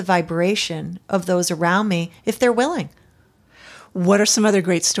raise the vibration of those around me if they're willing. What are some other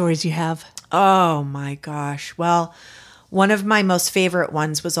great stories you have? Oh my gosh. Well, one of my most favorite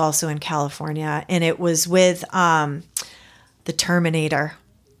ones was also in California, and it was with the Terminator.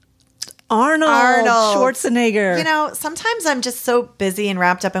 Arnold Schwarzenegger. You know, sometimes I'm just so busy and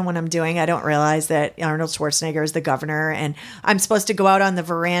wrapped up in what I'm doing, I don't realize that Arnold Schwarzenegger is the governor, and I'm supposed to go out on the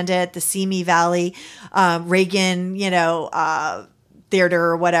veranda at the Simi Valley Reagan, theater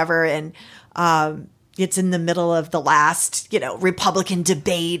or whatever, and it's in the middle of the last, Republican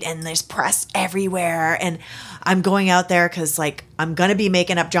debate, and there's press everywhere, and I'm going out there because, I'm going to be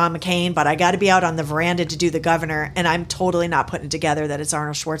making up John McCain, but I got to be out on the veranda to do the governor, and I'm totally not putting together that it's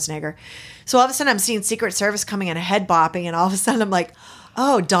Arnold Schwarzenegger. So all of a sudden, I'm seeing Secret Service coming in a head bopping, and all of a sudden, I'm like,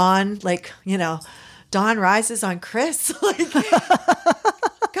 oh, Dawn, Dawn rises on Chris,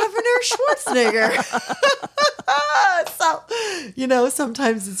 Governor Schwarzenegger. So,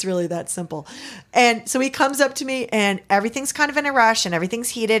 sometimes it's really that simple. And so he comes up to me and everything's kind of in a rush and everything's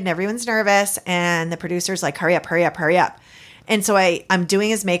heated and everyone's nervous. And the producer's like, hurry up, hurry up, hurry up. And so I'm doing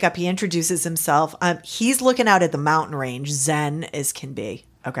his makeup. He introduces himself. He's looking out at the mountain range, zen as can be.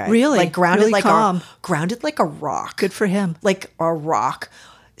 Okay. Really? Grounded really calm. Grounded like a rock. Good for him. Like a rock.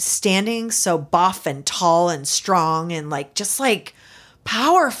 Standing so buff and tall and strong and just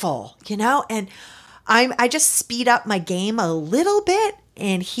powerful, and I just speed up my game a little bit,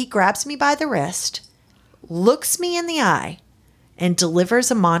 and he grabs me by the wrist, looks me in the eye, and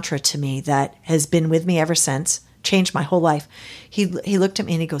delivers a mantra to me that has been with me ever since, changed my whole life. He looked at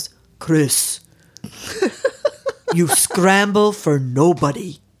me and he goes, Chris, you scramble for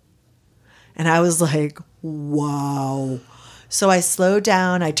nobody. And I was like, wow. So I slowed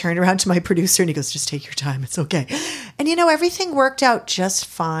down. I turned around to my producer and he goes, just take your time. It's okay. And everything worked out just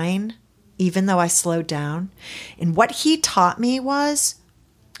fine, even though I slowed down. And what he taught me was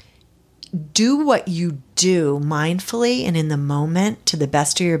do what you do mindfully and in the moment to the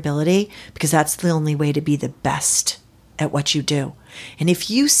best of your ability, because that's the only way to be the best at what you do. And if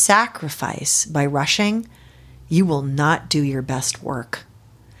you sacrifice by rushing, you will not do your best work.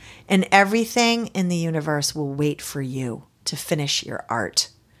 And everything in the universe will wait for you to finish your art.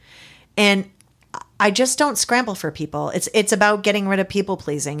 And I just don't scramble for people. It's about getting rid of people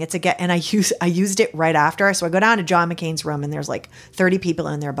pleasing. And I used it right after. So I go down to John McCain's room and there's 30 people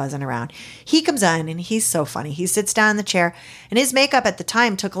in there buzzing around. He comes in and he's so funny. He sits down in the chair and his makeup at the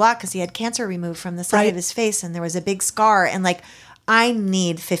time took a lot because he had cancer removed from the side of his face and there was a big scar. And I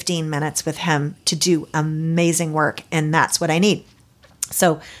need 15 minutes with him to do amazing work. And that's what I need.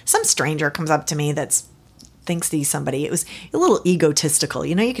 So some stranger comes up to me thinks he's somebody. It was a little egotistical.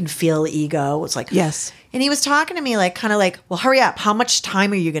 You can feel ego. It's yes. And he was talking to me well, hurry up. How much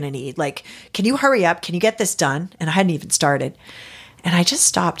time are you going to need? Can you hurry up? Can you get this done? And I hadn't even started. And I just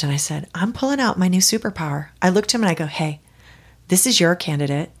stopped and I said, I'm pulling out my new superpower. I looked at him and I go, hey, this is your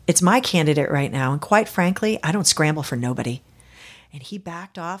candidate. It's my candidate right now. And quite frankly, I don't scramble for nobody. And he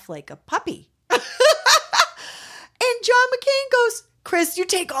backed off like a puppy. And John McCain goes, Chris, you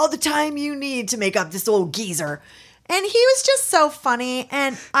take all the time you need to make up this old geezer. And he was just so funny.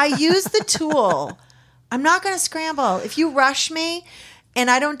 And I use the tool. I'm not going to scramble. If you rush me and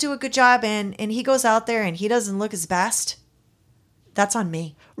I don't do a good job and he goes out there and he doesn't look his best, that's on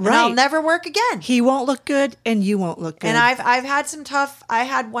me. Right. And I'll never work again. He won't look good and you won't look good. And I've had I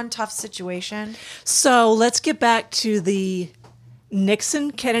had one tough situation. So let's get back to the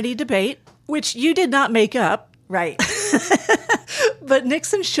Nixon-Kennedy debate, which you did not make up. Right. But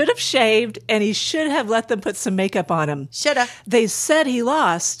Nixon should have shaved, and he should have let them put some makeup on him. Shoulda. They said he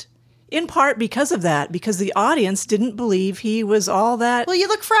lost, in part because of that, because the audience didn't believe he was all that Well, you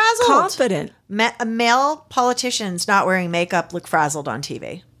look frazzled. confident. Male politicians not wearing makeup look frazzled on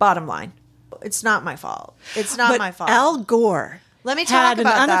TV. Bottom line. It's not my fault. It's not But my fault. Al Gore Let me had talk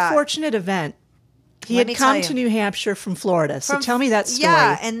about an that. unfortunate event. He Let me had tell come you. to New Hampshire from Florida. So tell me that story.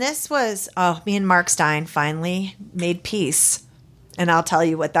 Yeah, and this was, me and Mark Stein finally made peace. And I'll tell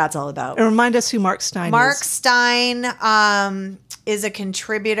you what that's all about. And remind us who Mark Stein Mark is. Stein is a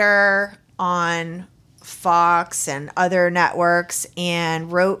contributor on Fox and other networks and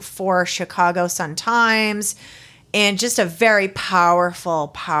wrote for Chicago Sun-Times and just a very powerful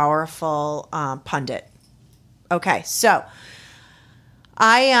pundit. Okay, so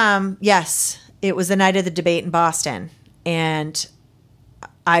yes, it was the night of the debate in Boston, and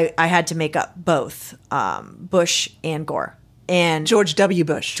I had to make up both Bush and Gore. And George W.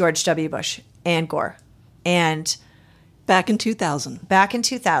 Bush. George W. Bush and Gore. And Back in 2000. back in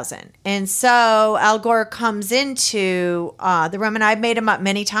 2000. And so Al Gore comes into the room, and I've made him up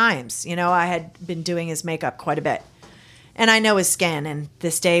many times. You know, I had been doing his makeup quite a bit. And I know his skin, and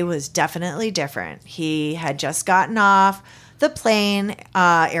this day was definitely different. He had just gotten off the plane,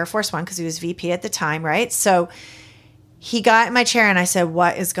 Air Force One, because he was VP at the time, right? So he got in my chair, and I said,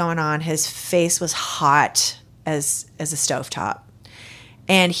 "What is going on?" His face was hot as a stovetop.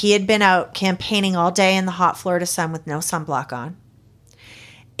 And he had been out campaigning all day in the hot Florida sun with no sunblock on.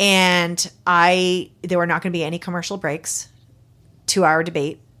 And there were not going to be any commercial breaks. 2-hour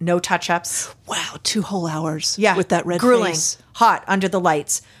debate, no touch-ups. Wow, 2 whole hours Yeah, with that red grueling, face. hot under the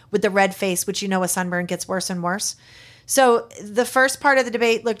lights with the red face, which a sunburn gets worse and worse. So the first part of the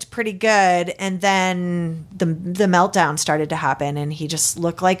debate looked pretty good, and then the meltdown started to happen, and he just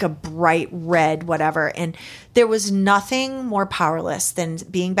looked like a bright red whatever. And there was nothing more powerless than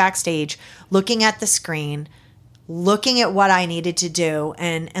being backstage, looking at the screen, looking at what I needed to do,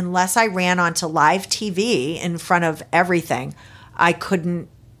 and unless I ran onto live TV in front of everything, I couldn't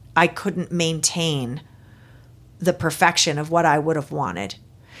maintain the perfection of what I would have wanted.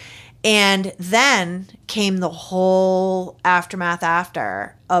 And then came the whole aftermath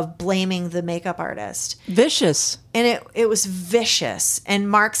after of blaming the makeup artist. Vicious. And it was vicious. And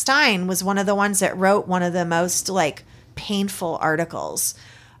Mark Stein was one of the ones that wrote one of the most painful articles,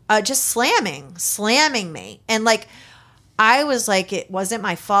 just slamming me. And I was like, it wasn't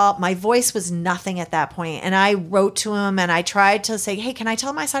my fault. My voice was nothing at that point. And I wrote to him and I tried to say, hey, can I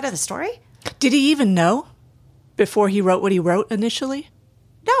tell my side of the story? Did he even know before he wrote what he wrote initially?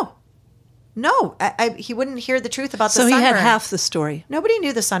 No, he wouldn't hear the truth about the So sunburn. he had half the story. Nobody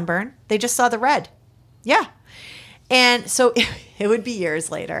knew the sunburn. They just saw the red. Yeah. And so it would be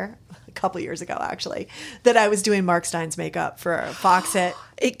years later, a couple years ago actually, that I was doing Mark Stein's makeup for Fox It.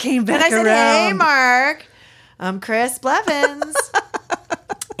 It came back And I said, around. hey, Mark, I'm Chris Blevins.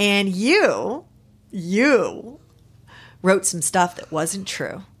 And you wrote some stuff that wasn't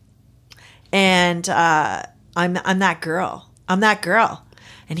true. And I'm that girl.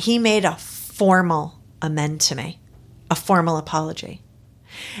 And he made a formal amend to me, a formal apology.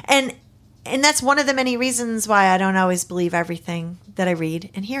 And that's one of the many reasons why I don't always believe everything that I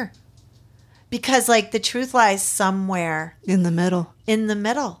read and hear. Because the truth lies somewhere In the middle. in the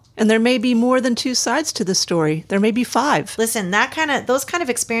middle. And there may be more than 2 sides to the story. There may be 5. Listen, those kind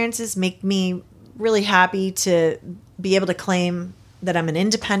of experiences make me really happy to be able to claim that I'm an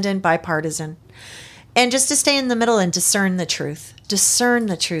independent bipartisan and just to stay in the middle and discern the truth.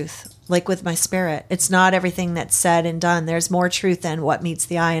 Like with my spirit, it's not everything that's said and done. There's more truth than what meets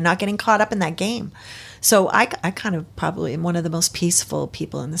the eye, and not getting caught up in that game. So I kind of probably am one of the most peaceful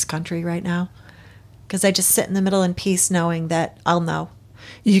people in this country right now, because I just sit in the middle in peace, knowing that I'll know.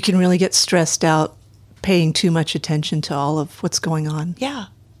 You can really get stressed out paying too much attention to all of what's going on. Yeah.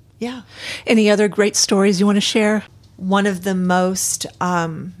 Any other great stories you want to share? One of the most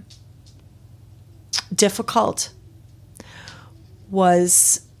difficult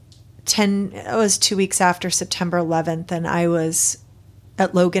was 2 weeks after September 11th, and I was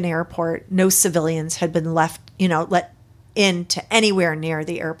at Logan Airport. No civilians had been let into anywhere near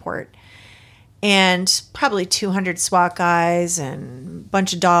the airport. And probably 200 SWAT guys and a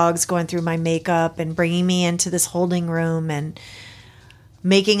bunch of dogs going through my makeup and bringing me into this holding room and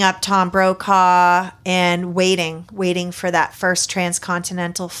making up Tom Brokaw and waiting for that first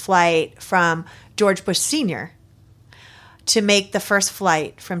transcontinental flight from George Bush Sr. to make the first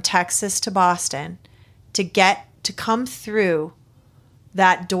flight from Texas to Boston to come through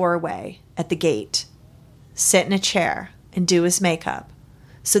that doorway at the gate, sit in a chair and do his makeup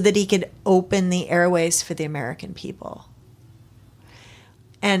so that he could open the airways for the American people.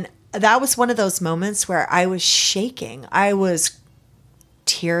 And that was one of those moments where I was shaking. I was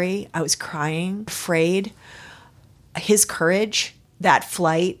teary. I was crying, afraid. His courage, that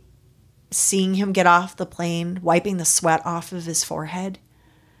flight, seeing him get off the plane, wiping the sweat off of his forehead,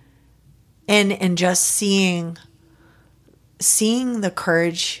 and just seeing the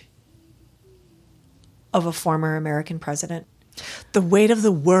courage of a former American president. The weight of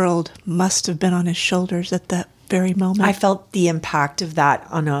the world must have been on his shoulders at that very moment. I felt the impact of that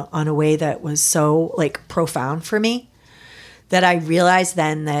on a way that was so like profound for me, that I realized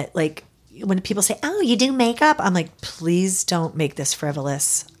then that, like, when people say, "Oh, you do makeup," I'm like, please don't make this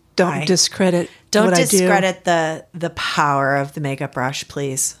frivolous. Don't discredit the power of the makeup brush,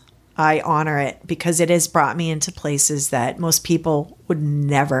 please. I honor it because it has brought me into places that most people would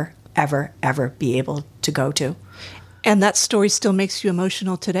never, ever, ever be able to go to. And that story still makes you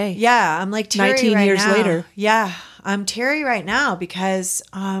emotional today. Yeah, I'm like teary 19 right years now. later. Yeah, I'm teary right now because,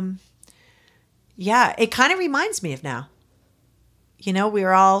 it kind of reminds me of now. You know, we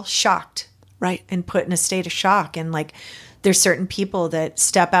were all shocked. Right. And put in a state of shock. And like, there's certain people that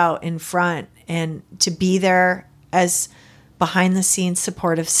step out in front, and to be there as behind the scenes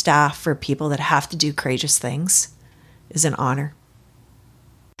supportive staff for people that have to do courageous things is an honor.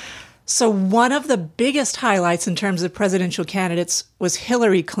 So one of the biggest highlights in terms of presidential candidates was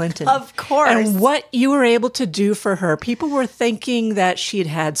Hillary Clinton. Of course. And what you were able to do for her. People were thinking that she'd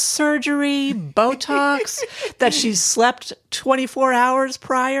had surgery, Botox, that she slept 24 hours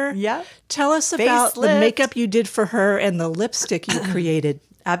prior. Yeah. Tell us about the makeup you did for her and the lipstick you created.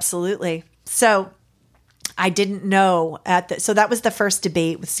 Absolutely. So I didn't know so that was the first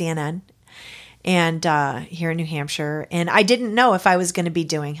debate with CNN. And here in New Hampshire. And I didn't know if I was going to be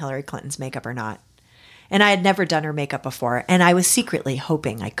doing Hillary Clinton's makeup or not. And I had never done her makeup before. And I was secretly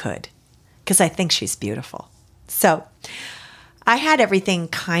hoping I could, because I think she's beautiful. So I had everything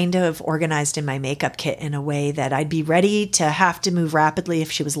kind of organized in my makeup kit in a way that I'd be ready to have to move rapidly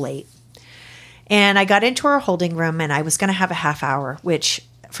if she was late. And I got into her holding room, and I was going to have a half hour, which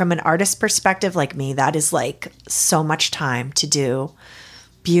from an artist perspective like me, that is like so much time to do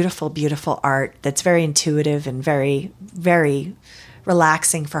beautiful, beautiful art that's very intuitive and very, very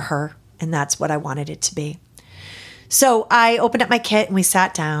relaxing for her. And that's what I wanted it to be. So I opened up my kit and we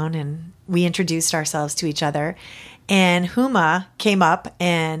sat down and we introduced ourselves to each other. And Huma came up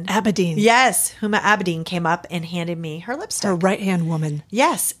and... Abedin. Yes, Huma Abedin came up and handed me her lipstick. Her right-hand woman.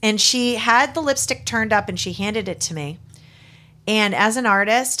 Yes. And she had the lipstick turned up and she handed it to me. And as an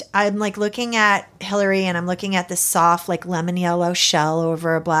artist, I'm like looking at Hillary and I'm looking at this soft, like lemon yellow shell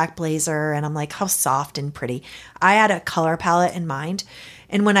over a black blazer. And I'm like, how soft and pretty. I had a color palette in mind.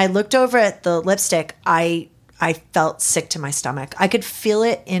 And when I looked over at the lipstick, I felt sick to my stomach. I could feel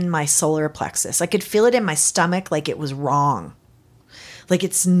it in my solar plexus. I could feel it in my stomach like it was wrong. Like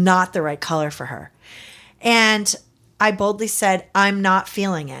it's not the right color for her. And I boldly said, I'm not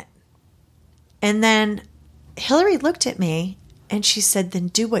feeling it. And then Hillary looked at me and she said, then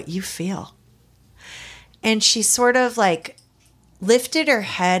do what you feel. And she sort of like lifted her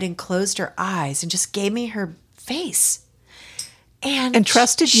head and closed her eyes and just gave me her face. And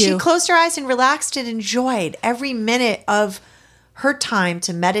trusted you. She closed her eyes and relaxed and enjoyed every minute of her time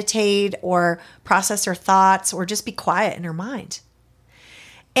to meditate or process her thoughts or just be quiet in her mind.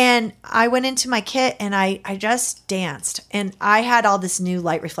 And I went into my kit and I just danced. And I had all this new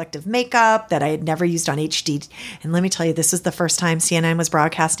light reflective makeup that I had never used on HD. And let me tell you, this is the first time CNN was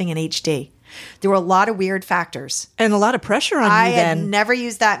broadcasting in HD. There were a lot of weird factors. And a lot of pressure on I you then. had never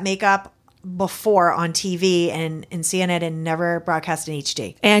used that makeup before on TV, and CNN had never broadcast in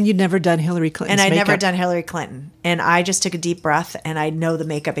HD. And you'd never done Hillary Clinton's makeup. And I'd makeup. never done Hillary Clinton. And I just took a deep breath, and I know the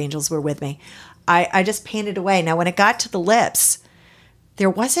makeup angels were with me. I just painted away. Now, when it got to the lips,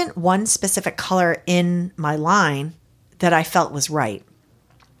 there wasn't one specific color in my line that I felt was right.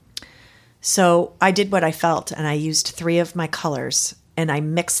 So I did what I felt, and I used 3 of my colors, and I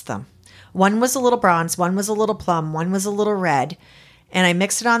mixed them. One was a little bronze, one was a little plum, one was a little red, and I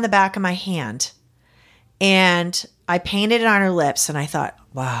mixed it on the back of my hand. And I painted it on her lips, and I thought,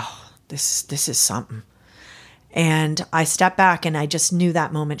 wow, this is something. And I stepped back, and I just knew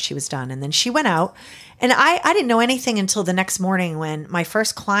that moment she was done. And then she went out, and I didn't know anything until the next morning when my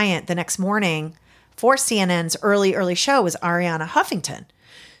first client the next morning for CNN's early show was Ariana Huffington.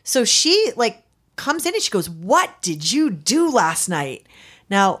 So she like comes in and she goes, what did you do last night?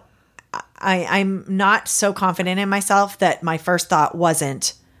 Now, I'm not so confident in myself that my first thought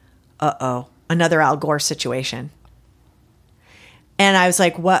wasn't, another Al Gore situation. And I was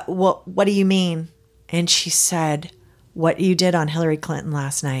like, what do you mean? And she said, what you did on Hillary Clinton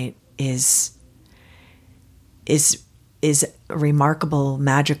last night is is remarkable,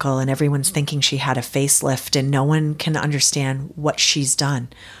 magical, and everyone's thinking she had a facelift and no one can understand what she's done.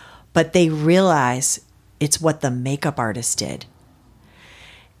 But they realize it's what the makeup artist did.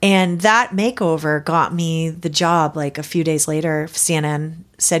 And that makeover got me the job. Like a few days later, CNN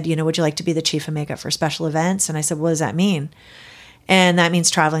said, would you like to be the chief of makeup for special events? And I said, what does that mean? And that means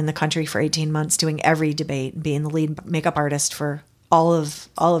traveling the country for 18 months, doing every debate, and being the lead makeup artist for all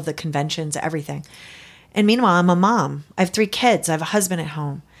of the conventions, everything. And meanwhile, I'm a mom. I have 3 kids. I have a husband at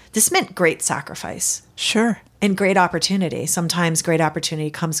home. This meant great sacrifice. Sure. And great opportunity. Sometimes great opportunity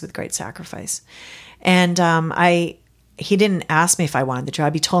comes with great sacrifice. And he didn't ask me if I wanted the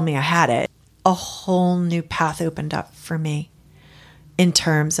job. He told me I had it. A whole new path opened up for me in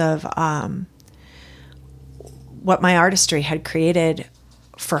terms of what my artistry had created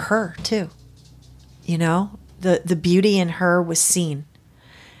for her too. The beauty in her was seen.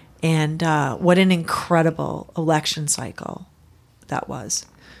 And what an incredible election cycle that was.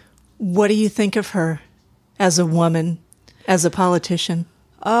 What do you think of her as a woman, as a politician?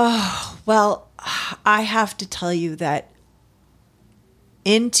 Oh, well, I have to tell you that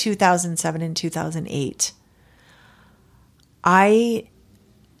in 2007 and 2008, I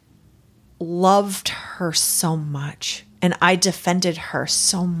loved her so much and I defended her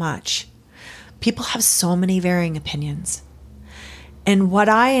so much. People have so many varying opinions. And what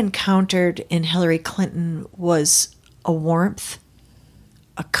I encountered in Hillary Clinton was a warmth,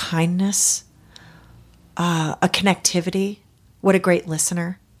 a kindness, a connectivity. What a great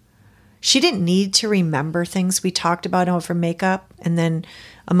listener. She didn't need to remember things we talked about over makeup. And then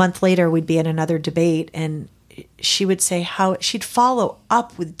a month later, we'd be in another debate and she would say how she'd follow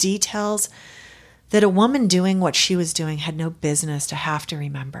up with details that a woman doing what she was doing had no business to have to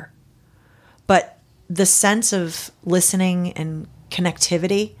remember. But the sense of listening and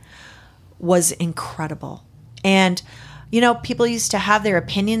connectivity was incredible. And, people used to have their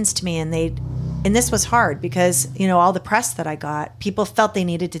opinions to me and this was hard because, all the press that I got, people felt they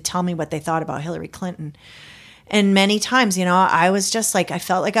needed to tell me what they thought about Hillary Clinton. And many times, I was just like, I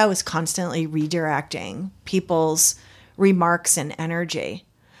felt like I was constantly redirecting people's remarks and energy.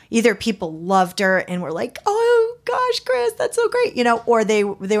 Either people loved her and were like, oh gosh, Chris, that's so great, or they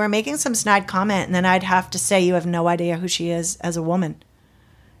were making some snide comment and then I'd have to say, you have no idea who she is as a woman.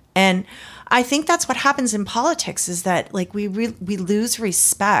 And I think that's what happens in politics is that like we lose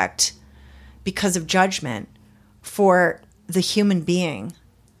respect because of judgment for the human being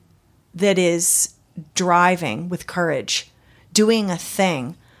that is driving with courage, doing a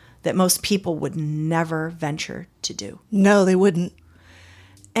thing that most people would never venture to do. No, they wouldn't.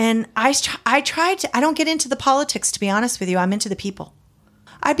 And I don't get into the politics, to be honest with you. I'm into the people.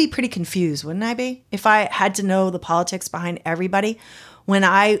 I'd be pretty confused, wouldn't I be? If I had to know the politics behind everybody, when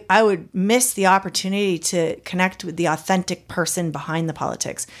I would miss the opportunity to connect with the authentic person behind the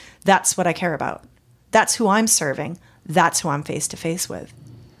politics. That's what I care about. That's who I'm serving. That's who I'm face to face with.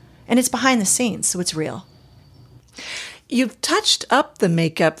 And it's behind the scenes, so it's real. You've touched up the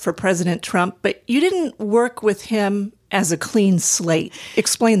makeup for President Trump, but you didn't work with him as a clean slate.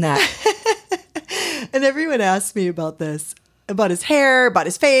 Explain that. And everyone asks me about this, about his hair, about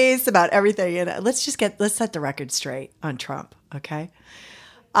his face, about everything. And let's set the record straight on Trump, okay?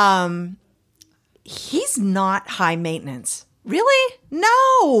 He's not high maintenance. Really?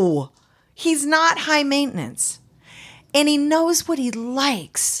 No, he's not high maintenance. And he knows what he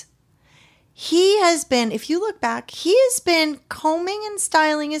likes. He has been, if you look back, he has been combing and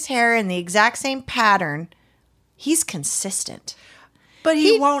styling his hair in the exact same pattern. He's consistent. But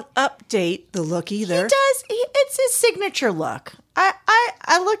he won't update the look either. He does. It's his signature look.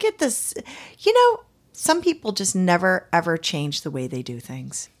 I look at this, some people just never, ever change the way they do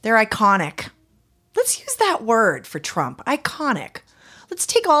things. They're iconic. Let's use that word for Trump, iconic. Let's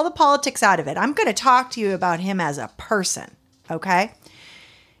take all the politics out of it. I'm going to talk to you about him as a person, okay?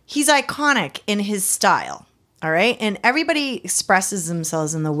 He's iconic in his style, all right? And everybody expresses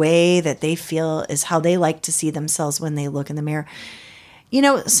themselves in the way that they feel is how they like to see themselves when they look in the mirror.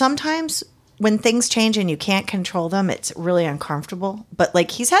 Sometimes when things change and you can't control them, it's really uncomfortable. But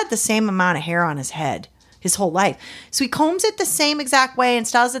like he's had the same amount of hair on his head his whole life. So he combs it the same exact way and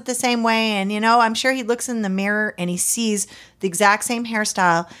styles it the same way. And, I'm sure he looks in the mirror and he sees the exact same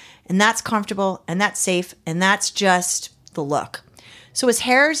hairstyle. And that's comfortable and that's safe. And that's just the look. So his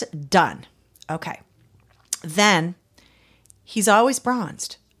hair's done. Okay. Then he's always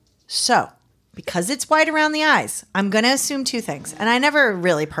bronzed. So because it's white around the eyes, I'm going to assume 2 things. And I never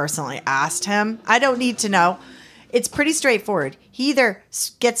really personally asked him. I don't need to know. It's pretty straightforward. He either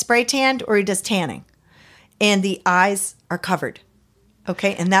gets spray tanned or he does tanning. And the eyes are covered.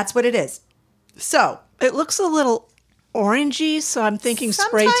 Okay? And that's what it is. So it looks a little orangey, so I'm thinking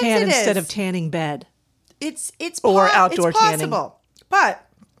spray Sometimes tan it instead is. of tanning bed. It's Or outdoor it's possible. But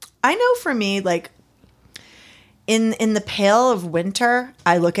I know for me, like in the pale of winter,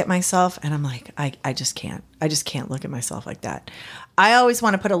 I look at myself and I'm like, I just can't. I just can't look at myself like that. I always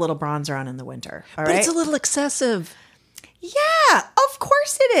want to put a little bronzer on in the winter. All But right. it's a little excessive. Yeah, of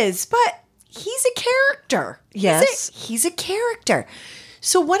course it is. But he's a character. Yes. He's a character.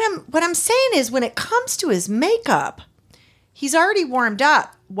 So what I'm saying is when it comes to his makeup, he's already warmed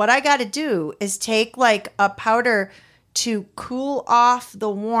up. What I got to do is take like a powder to cool off the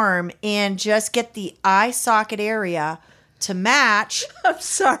warm and just get the eye socket area to match I'm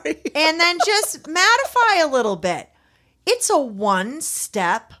sorry. and then just mattify a little bit. It's a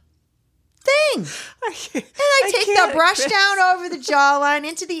one-step thing. And I take the brush Chris. down over the jawline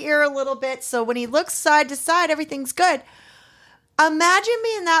into the ear a little bit so when he looks side to side, everything's good. Imagine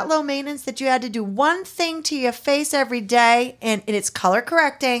being that low maintenance that you had to do one thing to your face every day and it's color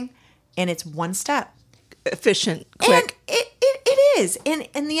correcting and it's one step. Efficient, quick. And it is.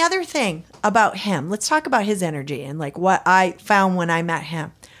 And the other thing about him, let's talk about his energy and like what I found when I met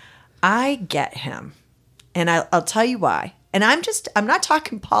him. I get him. And I'll tell you why. And I'm not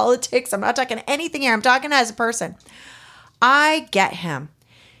talking politics. I'm not talking anything here. I'm talking as a person. I get him.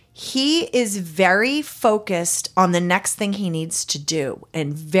 He is very focused on the next thing he needs to do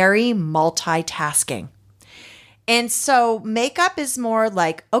and very multitasking. And so makeup is more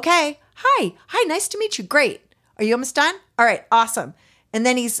like, okay, hi, nice to meet you. Great. Are you almost done? All right, awesome. And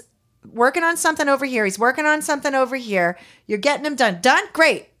then he's working on something over here. He's working on something over here. You're getting him done. Done?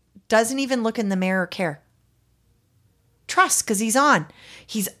 Great. Doesn't even look in the mirror or care. Trust, because he's on.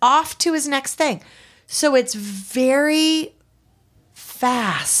 He's off to his next thing. So it's very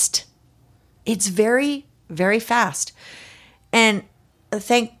fast. It's very, very fast. And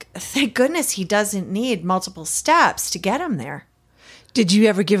thank goodness he doesn't need multiple steps to get him there. Did you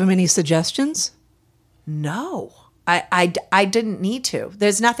ever give him any suggestions? No, I didn't need to.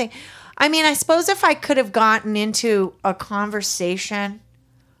 There's nothing. I mean, I suppose if I could have gotten into a conversation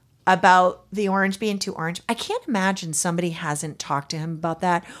about the orange being too orange, I can't imagine somebody hasn't talked to him about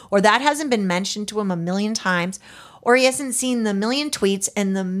that, or that hasn't been mentioned to him a million times, or he hasn't seen the million tweets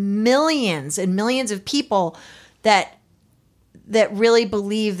and the millions and millions of people that really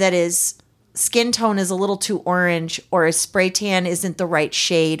believe that his skin tone is a little too orange or his spray tan isn't the right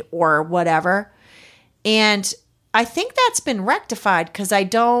shade or whatever. And I think that's been rectified because I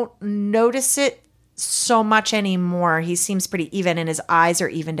don't notice it so much anymore. He seems pretty even and his eyes are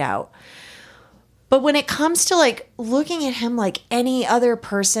evened out. But when it comes to like looking at him like any other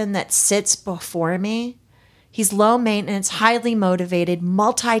person that sits before me, he's low maintenance, highly motivated,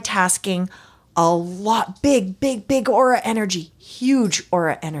 multitasking, a lot, big aura energy, huge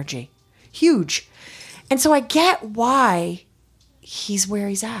aura energy, huge. And so I get why he's where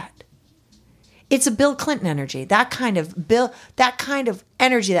he's at. It's a Bill Clinton energy, that kind of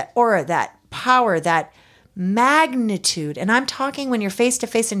energy, that aura, that power, that magnitude. And I'm talking when you're face to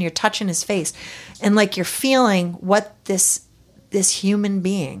face and you're touching his face and like you're feeling what this human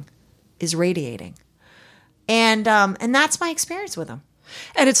being is radiating. And that's my experience with him.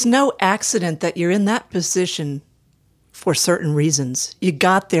 And it's no accident that you're in that position for certain reasons. You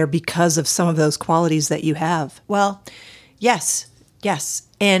got there because of some of those qualities that you have. Well, yes.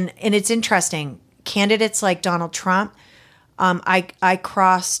 And it's interesting. Candidates like Donald Trump, I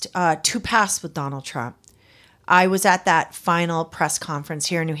crossed two paths with Donald Trump. I was at that final press conference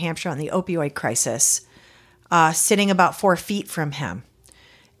here in New Hampshire on the opioid crisis, sitting about 4 feet from him.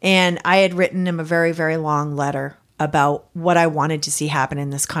 And I had written him a very, very long letter about what I wanted to see happen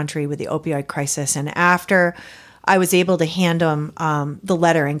in this country with the opioid crisis. And after I was able to hand him the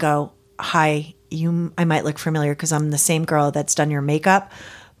letter and go, hi, I might look familiar because I'm the same girl that's done your makeup,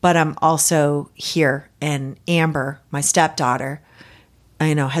 but I'm also here. And Amber, my stepdaughter,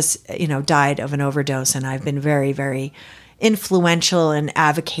 has died of an overdose. And I've been very, very influential in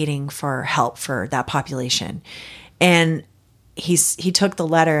advocating for help for that population. And he took the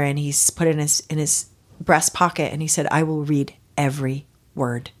letter and he's put it in his breast pocket and he said, I will read every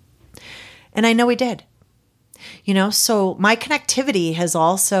word. And I know he did. So my connectivity has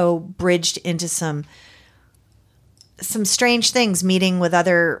also bridged into some strange things, meeting with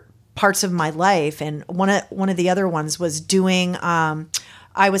other parts of my life. And one of the other ones was doing,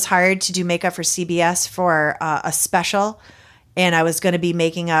 I was hired to do makeup for CBS for a special, and I was going to be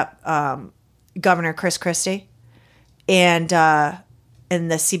making up Governor Chris Christie and the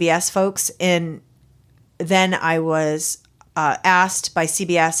CBS folks. And then I was asked by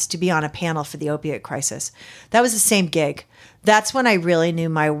CBS to be on a panel for the opioid crisis. That was the same gig. that's when I really knew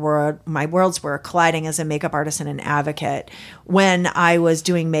my worlds were colliding as a makeup artist and an advocate, when I was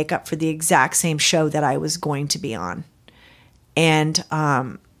doing makeup for the exact same show that I was going to be on. And,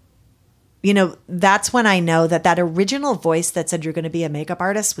 that's when I know that original voice that said you're going to be a makeup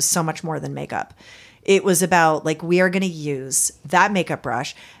artist was so much more than makeup. It was about like, we are going to use that makeup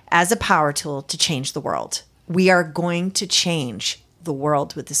brush as a power tool to change the world. We are going to change the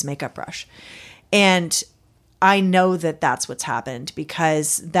world with this makeup brush. And I know that that's what's happened,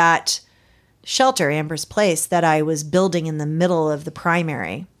 because that shelter, Amber's Place, that I was building in the middle of the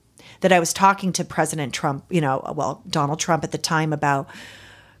primary, that I was talking to President Trump, Donald Trump at the time about,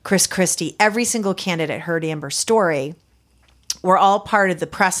 Chris Christie, every single candidate heard Amber's story. We're all part of the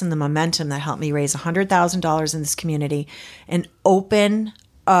press and the momentum that helped me raise $100,000 in this community and open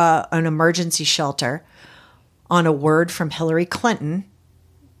an emergency shelter on a word from Hillary Clinton.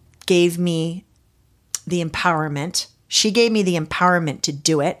 Gave me the empowerment. She gave me the empowerment to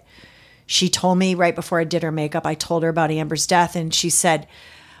do it. She told me right before I did her makeup, I told her about Amber's death, and she said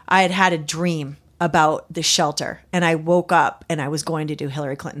I had a dream about the shelter, and I woke up and I was going to do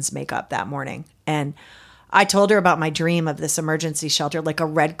Hillary Clinton's makeup that morning. And I told her about my dream of this emergency shelter, like a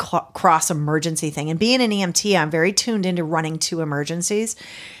Red Cross emergency thing. And being an EMT, I'm very tuned into running to emergencies.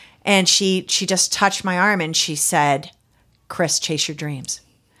 And she just touched my arm and she said, Chris, chase your dreams.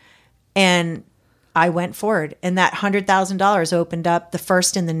 And I went forward, and that $100,000 opened up the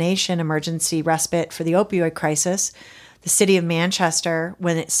first in the nation emergency respite for the opioid crisis. The city of Manchester,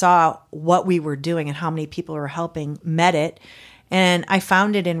 when it saw what we were doing and how many people were helping, met it. And I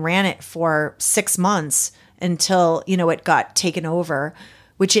founded and ran it for 6 months until, it got taken over,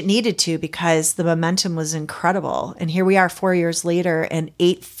 which it needed to, because the momentum was incredible. And here we are 4 years later, and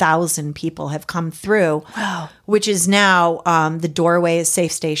 8,000 people have come through. Wow. Which is now the doorway is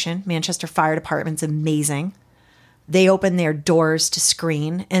Safe Station. Manchester Fire Department's amazing. They opened their doors to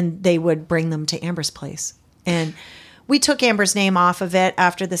screen, and they would bring them to Amber's Place. And we took Amber's name off of it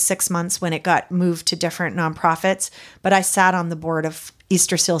after the 6 months when it got moved to different nonprofits. But I sat on the board of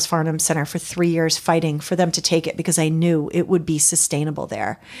Easter Seals Farnham Center for 3 years fighting for them to take it, because I knew it would be sustainable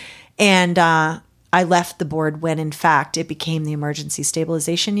there. And I left the board when, in fact, it became the emergency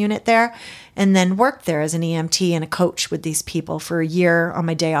stabilization unit there, and then worked there as an EMT and a coach with these people for a year on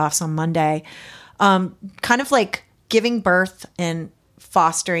my day offs on Monday. Kind of like giving birth and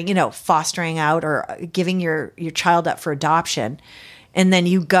fostering out, or giving your child up for adoption. And then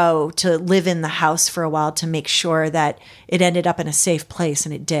you go to live in the house for a while to make sure that it ended up in a safe place,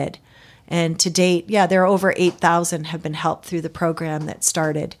 and it did. And to date, there are over 8,000 have been helped through the program that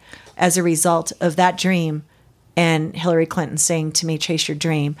started as a result of that dream and Hillary Clinton saying to me, chase your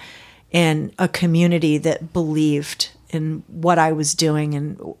dream, and a community that believed in what I was doing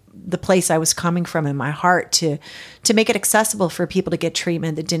and the place I was coming from in my heart to make it accessible for people to get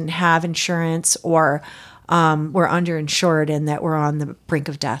treatment that didn't have insurance or were underinsured and that were on the brink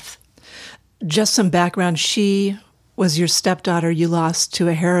of death. Just some background. She was your stepdaughter you lost to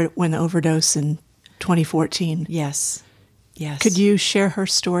a heroin overdose in 2014. Yes. Could you share her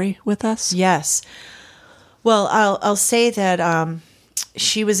story with us? Yes. Well, I'll say that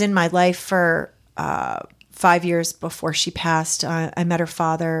she was in my life for 5 years before she passed. I met her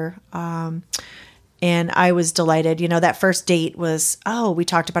father, and I was delighted. That first date was, we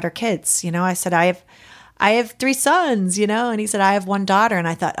talked about our kids. I said, I have 3 sons, and he said, I have 1 daughter. And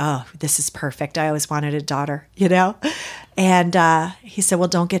I thought, this is perfect. I always wanted a daughter, And he said, well,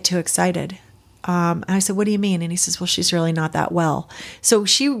 don't get too excited. And I said, what do you mean? And he says, well, she's really not that well. So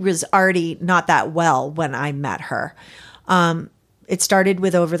she was already not that well when I met her. It started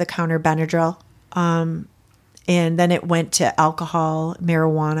with over-the-counter Benadryl. And then it went to alcohol,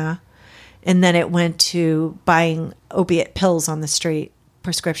 marijuana. And then it went to buying opiate pills on the street,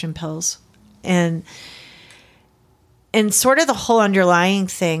 prescription pills. And sort of the whole underlying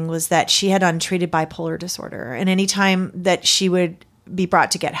thing was that she had untreated bipolar disorder. And anytime that she would be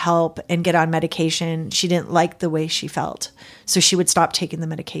brought to get help and get on medication, she didn't like the way she felt. So she would stop taking the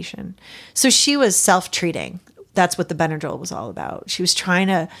medication. So she was self-treating. That's what the Benadryl was all about. She was trying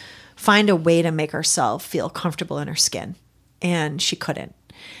to find a way to make herself feel comfortable in her skin. And she couldn't.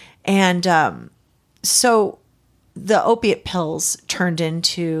 And so the opiate pills turned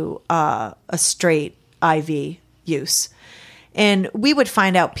into a straight IV use. And we would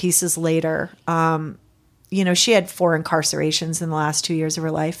find out pieces later. She had 4 incarcerations in the last 2 years of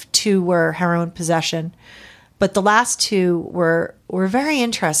her life. 2 were heroin possession. But the last 2 were very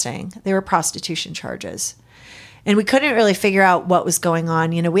interesting. They were prostitution charges. And we couldn't really figure out what was going on.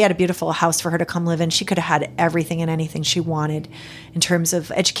 We had a beautiful house for her to come live in. She could have had everything and anything she wanted in terms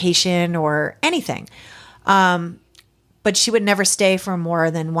of education or anything. But she would never stay for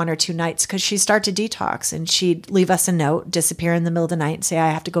more than 1 or 2 nights because she'd start to detox, and she'd leave us a note, disappear in the middle of the night, and say, I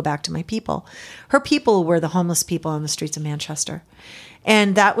have to go back to my people. Her people were the homeless people on the streets of Manchester.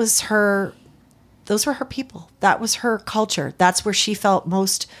 And those were her people. That was her culture. That's where she felt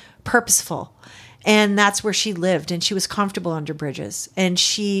most purposeful. And that's where she lived. And she was comfortable under bridges. And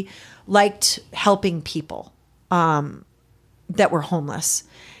she liked helping people that were homeless.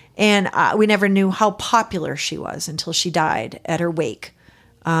 And we never knew how popular she was until she died at her wake.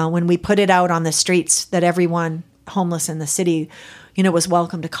 When we put it out on the streets that everyone homeless in the city, was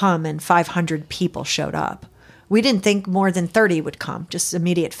welcome to come, and 500 people showed up. We didn't think more than 30 would come, just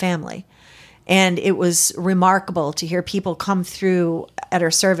immediate family. And it was remarkable to hear people come through at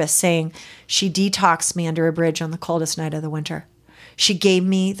her service saying, she detoxed me under a bridge on the coldest night of the winter. She gave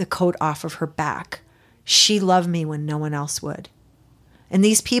me the coat off of her back. She loved me when no one else would. And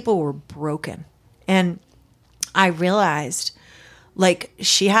these people were broken. And I realized,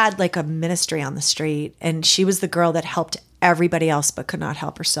 she had a ministry on the street, and she was the girl that helped everybody else but could not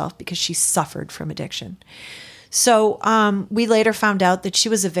help herself because she suffered from addiction. So we later found out that she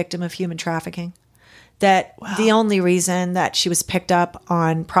was a victim of human trafficking, that the only reason that she was picked up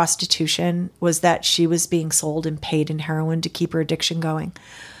on prostitution was that she was being sold and paid in heroin to keep her addiction going.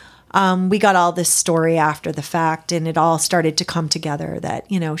 We got all this story after the fact, and it all started to come together that,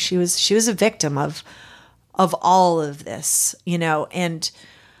 she was a victim of all of this, and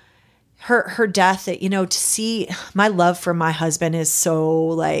her death, to see my love for my husband is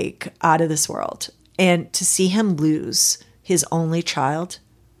so out of this world. And to see him lose his only child,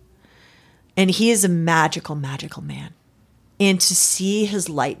 and he is a magical, magical man. And to see his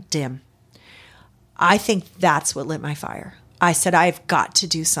light dim, I think that's what lit my fire. I said, I've got to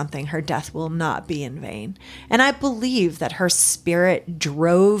do something. Her death will not be in vain. And I believe that her spirit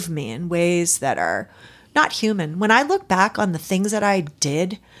drove me in ways that are not human. When I look back on the things that I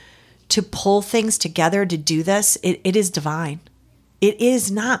did to pull things together to do this, it is divine. It is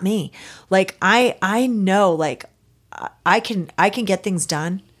not me. I know, I can get things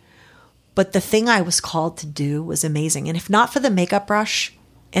done, but the thing I was called to do was amazing. And if not for the makeup brush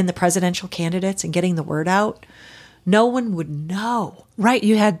and the presidential candidates and getting the word out, no one would know. Right.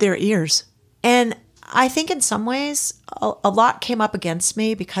 You had their ears. And I think in some ways, a lot came up against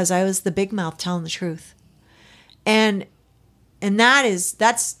me because I was the big mouth telling the truth. And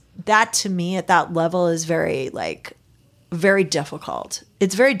that to me at that level is very, very difficult.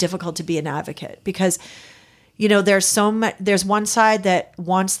 It's very difficult to be an advocate because, there's one side that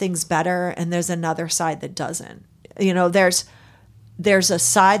wants things better and there's another side that doesn't. There's a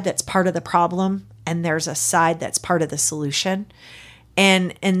side that's part of the problem and there's a side that's part of the solution.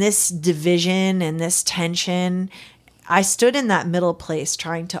 And this division and this tension, I stood in that middle place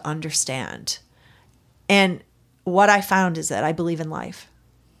trying to understand. And what I found is that I believe in life.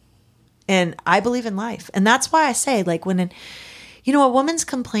 And I believe in life. And that's why I say, when a woman's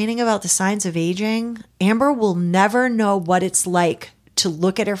complaining about the signs of aging, Amber will never know what it's like to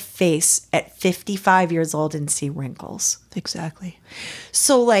look at her face at 55 years old and see wrinkles. Exactly.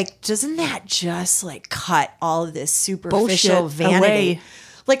 So, doesn't that just, cut all of this superficial bullshit vanity?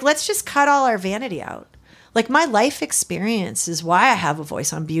 away. Let's just cut all our vanity out. My life experience is why I have a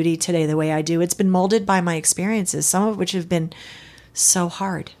voice on beauty today the way I do. It's been molded by my experiences, some of which have been so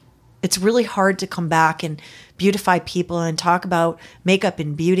hard. It's really hard to come back and beautify people and talk about makeup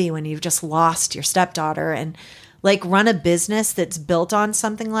and beauty when you've just lost your stepdaughter and run a business that's built on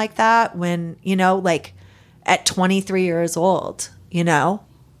something like that when, at 23 years old,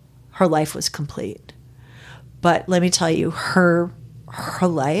 her life was complete. But let me tell you, her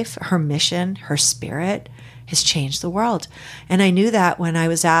life, her mission, her spirit has changed the world. And I knew that when I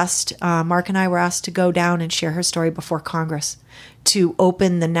was asked, Mark and I were asked to go down and share her story before Congress to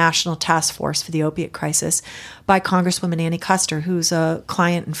open the National Task Force for the Opiate Crisis by Congresswoman Annie Kuster, who's a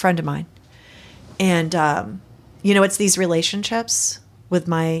client and friend of mine. And, it's these relationships with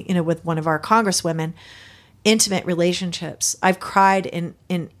with one of our congresswomen, intimate relationships. I've cried in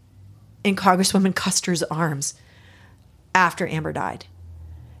Congresswoman Kuster's arms after Amber died.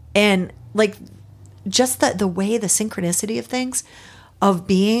 And just the way, the synchronicity of things, of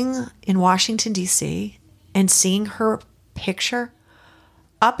being in Washington, D.C. and seeing her picture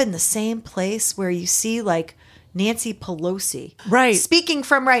up in the same place where you see Nancy Pelosi. Right. Speaking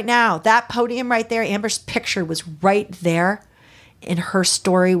from right now, that podium right there, Amber's picture was right there and her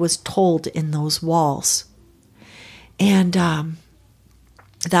story was told in those walls. And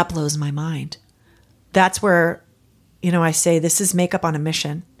that blows my mind. That's where, I say this is makeup on a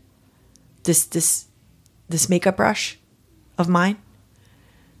mission. This makeup brush of mine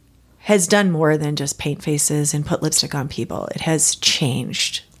has done more than just paint faces and put lipstick on people. It has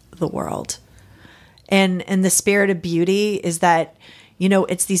changed the world. And the spirit of beauty is that,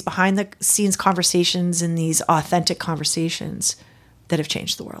 it's these behind the scenes conversations and these authentic conversations that have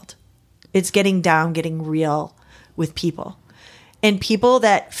changed the world. It's getting down, getting real with people. And people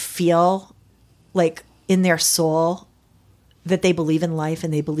that feel like in their soul that they believe in life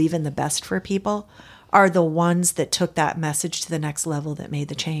and they believe in the best for people are the ones that took that message to the next level that made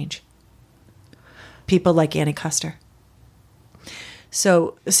the change. People like Annie Kuster.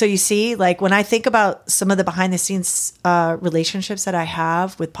 So you see, like when I think about some of the behind the scenes relationships that I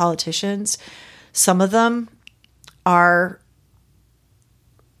have with politicians, some of them are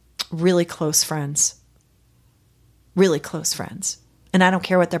really close friends. Really close friends. And I don't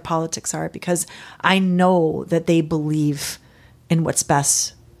care what their politics are because I know that they believe in what's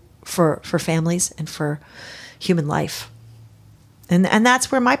best for families and for human life. And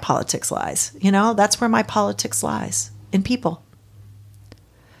that's where my politics lies. That's where my politics lies, in people.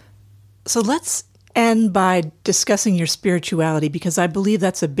 So let's end by discussing your spirituality, because I believe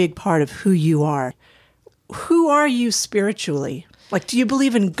that's a big part of who you are. Who are you spiritually? Like, do you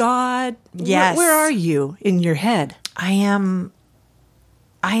believe in God? Yes. Where are you in your head? I am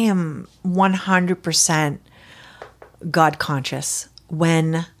 100% God conscious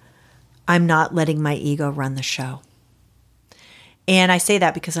when I'm not letting my ego run the show. And I say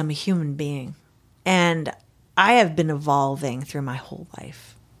that because I'm a human being. And I have been evolving through my whole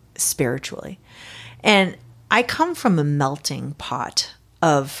life spiritually. And I come from a melting pot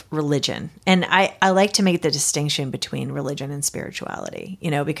of religion. And I like to make the distinction between religion and spirituality,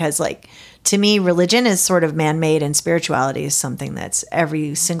 because like to me, religion is sort of man-made and spirituality is something that's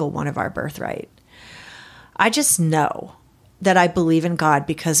every single one of our birthright. I just know that I believe in God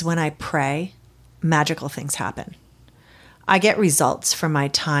because when I pray, magical things happen. I get results from my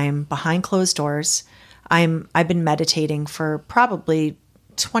time behind closed doors. I've been meditating for probably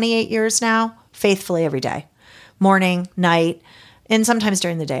 28 years now, faithfully every day, morning, night, and sometimes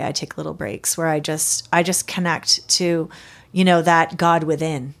during the day I take little breaks where I just connect to, that God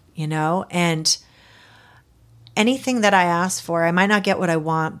within, and anything that I ask for, I might not get what I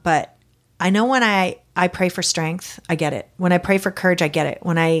want, but I know when I pray for strength, I get it. When I pray for courage, I get it.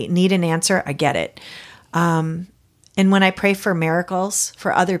 When I need an answer, I get it. And when I pray for miracles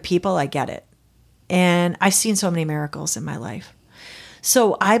for other people, I get it. And I've seen so many miracles in my life.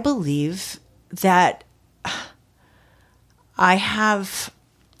 So I believe that I have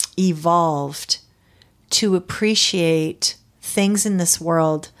evolved to appreciate things in this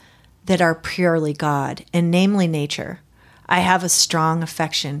world that are purely God, and namely nature. I have a strong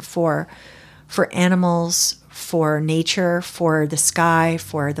affection for animals, for nature, for the sky,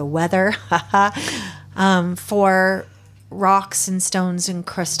 for the weather, for rocks and stones and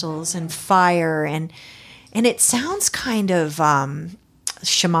crystals and fire. And it sounds kind of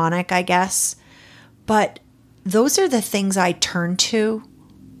shamanic, I guess, but those are the things I turn to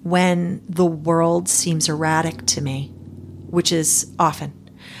when the world seems erratic to me, which is often.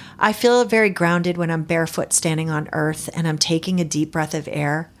 I feel very grounded when I'm barefoot standing on earth and I'm taking a deep breath of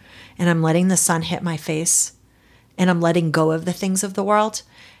air and I'm letting the sun hit my face and I'm letting go of the things of the world.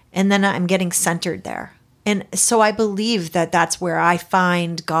 And then I'm getting centered there. And so I believe that that's where I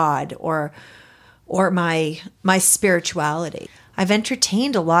find God or my spirituality. I've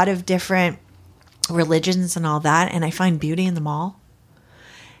entertained a lot of different religions and all that, and I find beauty in them all.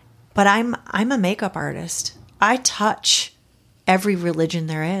 But I'm a makeup artist. I touch every religion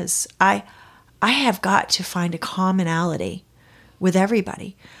there is. I have got to find a commonality with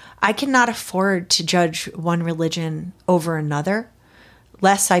everybody. I cannot afford to judge one religion over another,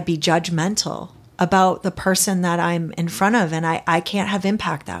 lest I be judgmental about the person that I'm in front of, and I can't have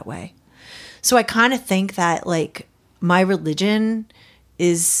impact that way. So I kind of think that like my religion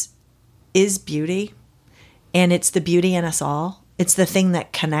is beauty, and it's the beauty in us all. It's the thing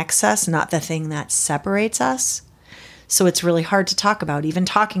that connects us, not the thing that separates us. So it's really hard to talk about. Even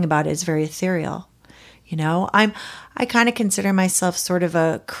talking about it is very ethereal. I kind of consider myself sort of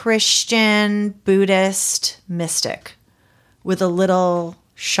a Christian, Buddhist mystic with a little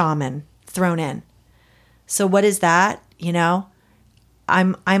shaman thrown in. So what is that?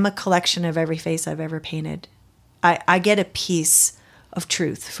 I'm a collection of every face I've ever painted. I get a piece of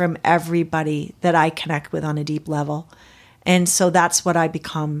truth from everybody that I connect with on a deep level. And so that's what I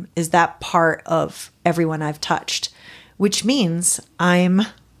become, is that part of everyone I've touched, which means I'm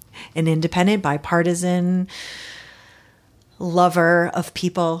an independent, bipartisan lover of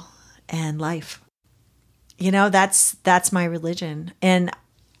people and life. That's my religion. And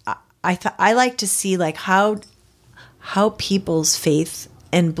I like to see like how people's faith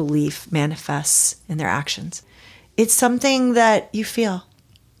and belief manifests in their actions. It's something that you feel,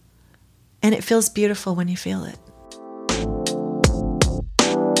 and it feels beautiful when you feel it.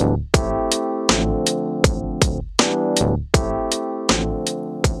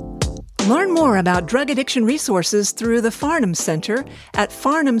 Learn more about drug addiction resources through the Farnam Center at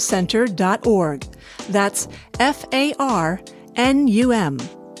farnamcenter.org. That's FARNUM.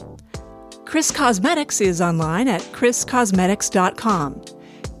 Kriss Cosmetics is online at krisscosmetics.com.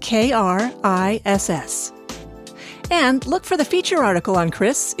 KRISS. And look for the feature article on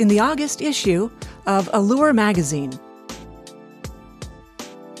Kriss in the August issue of Allure magazine.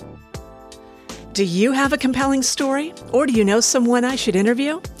 Do you have a compelling story? Or do you know someone I should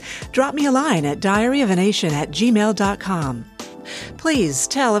interview? Drop me a line at diaryofanation@gmail.com. Please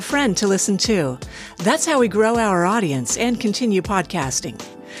tell a friend to listen too. That's how we grow our audience and continue podcasting.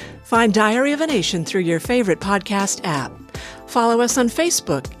 Find Diary of a Nation through your favorite podcast app. Follow us on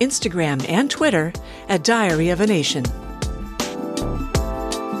Facebook, Instagram, and Twitter at Diary of a Nation.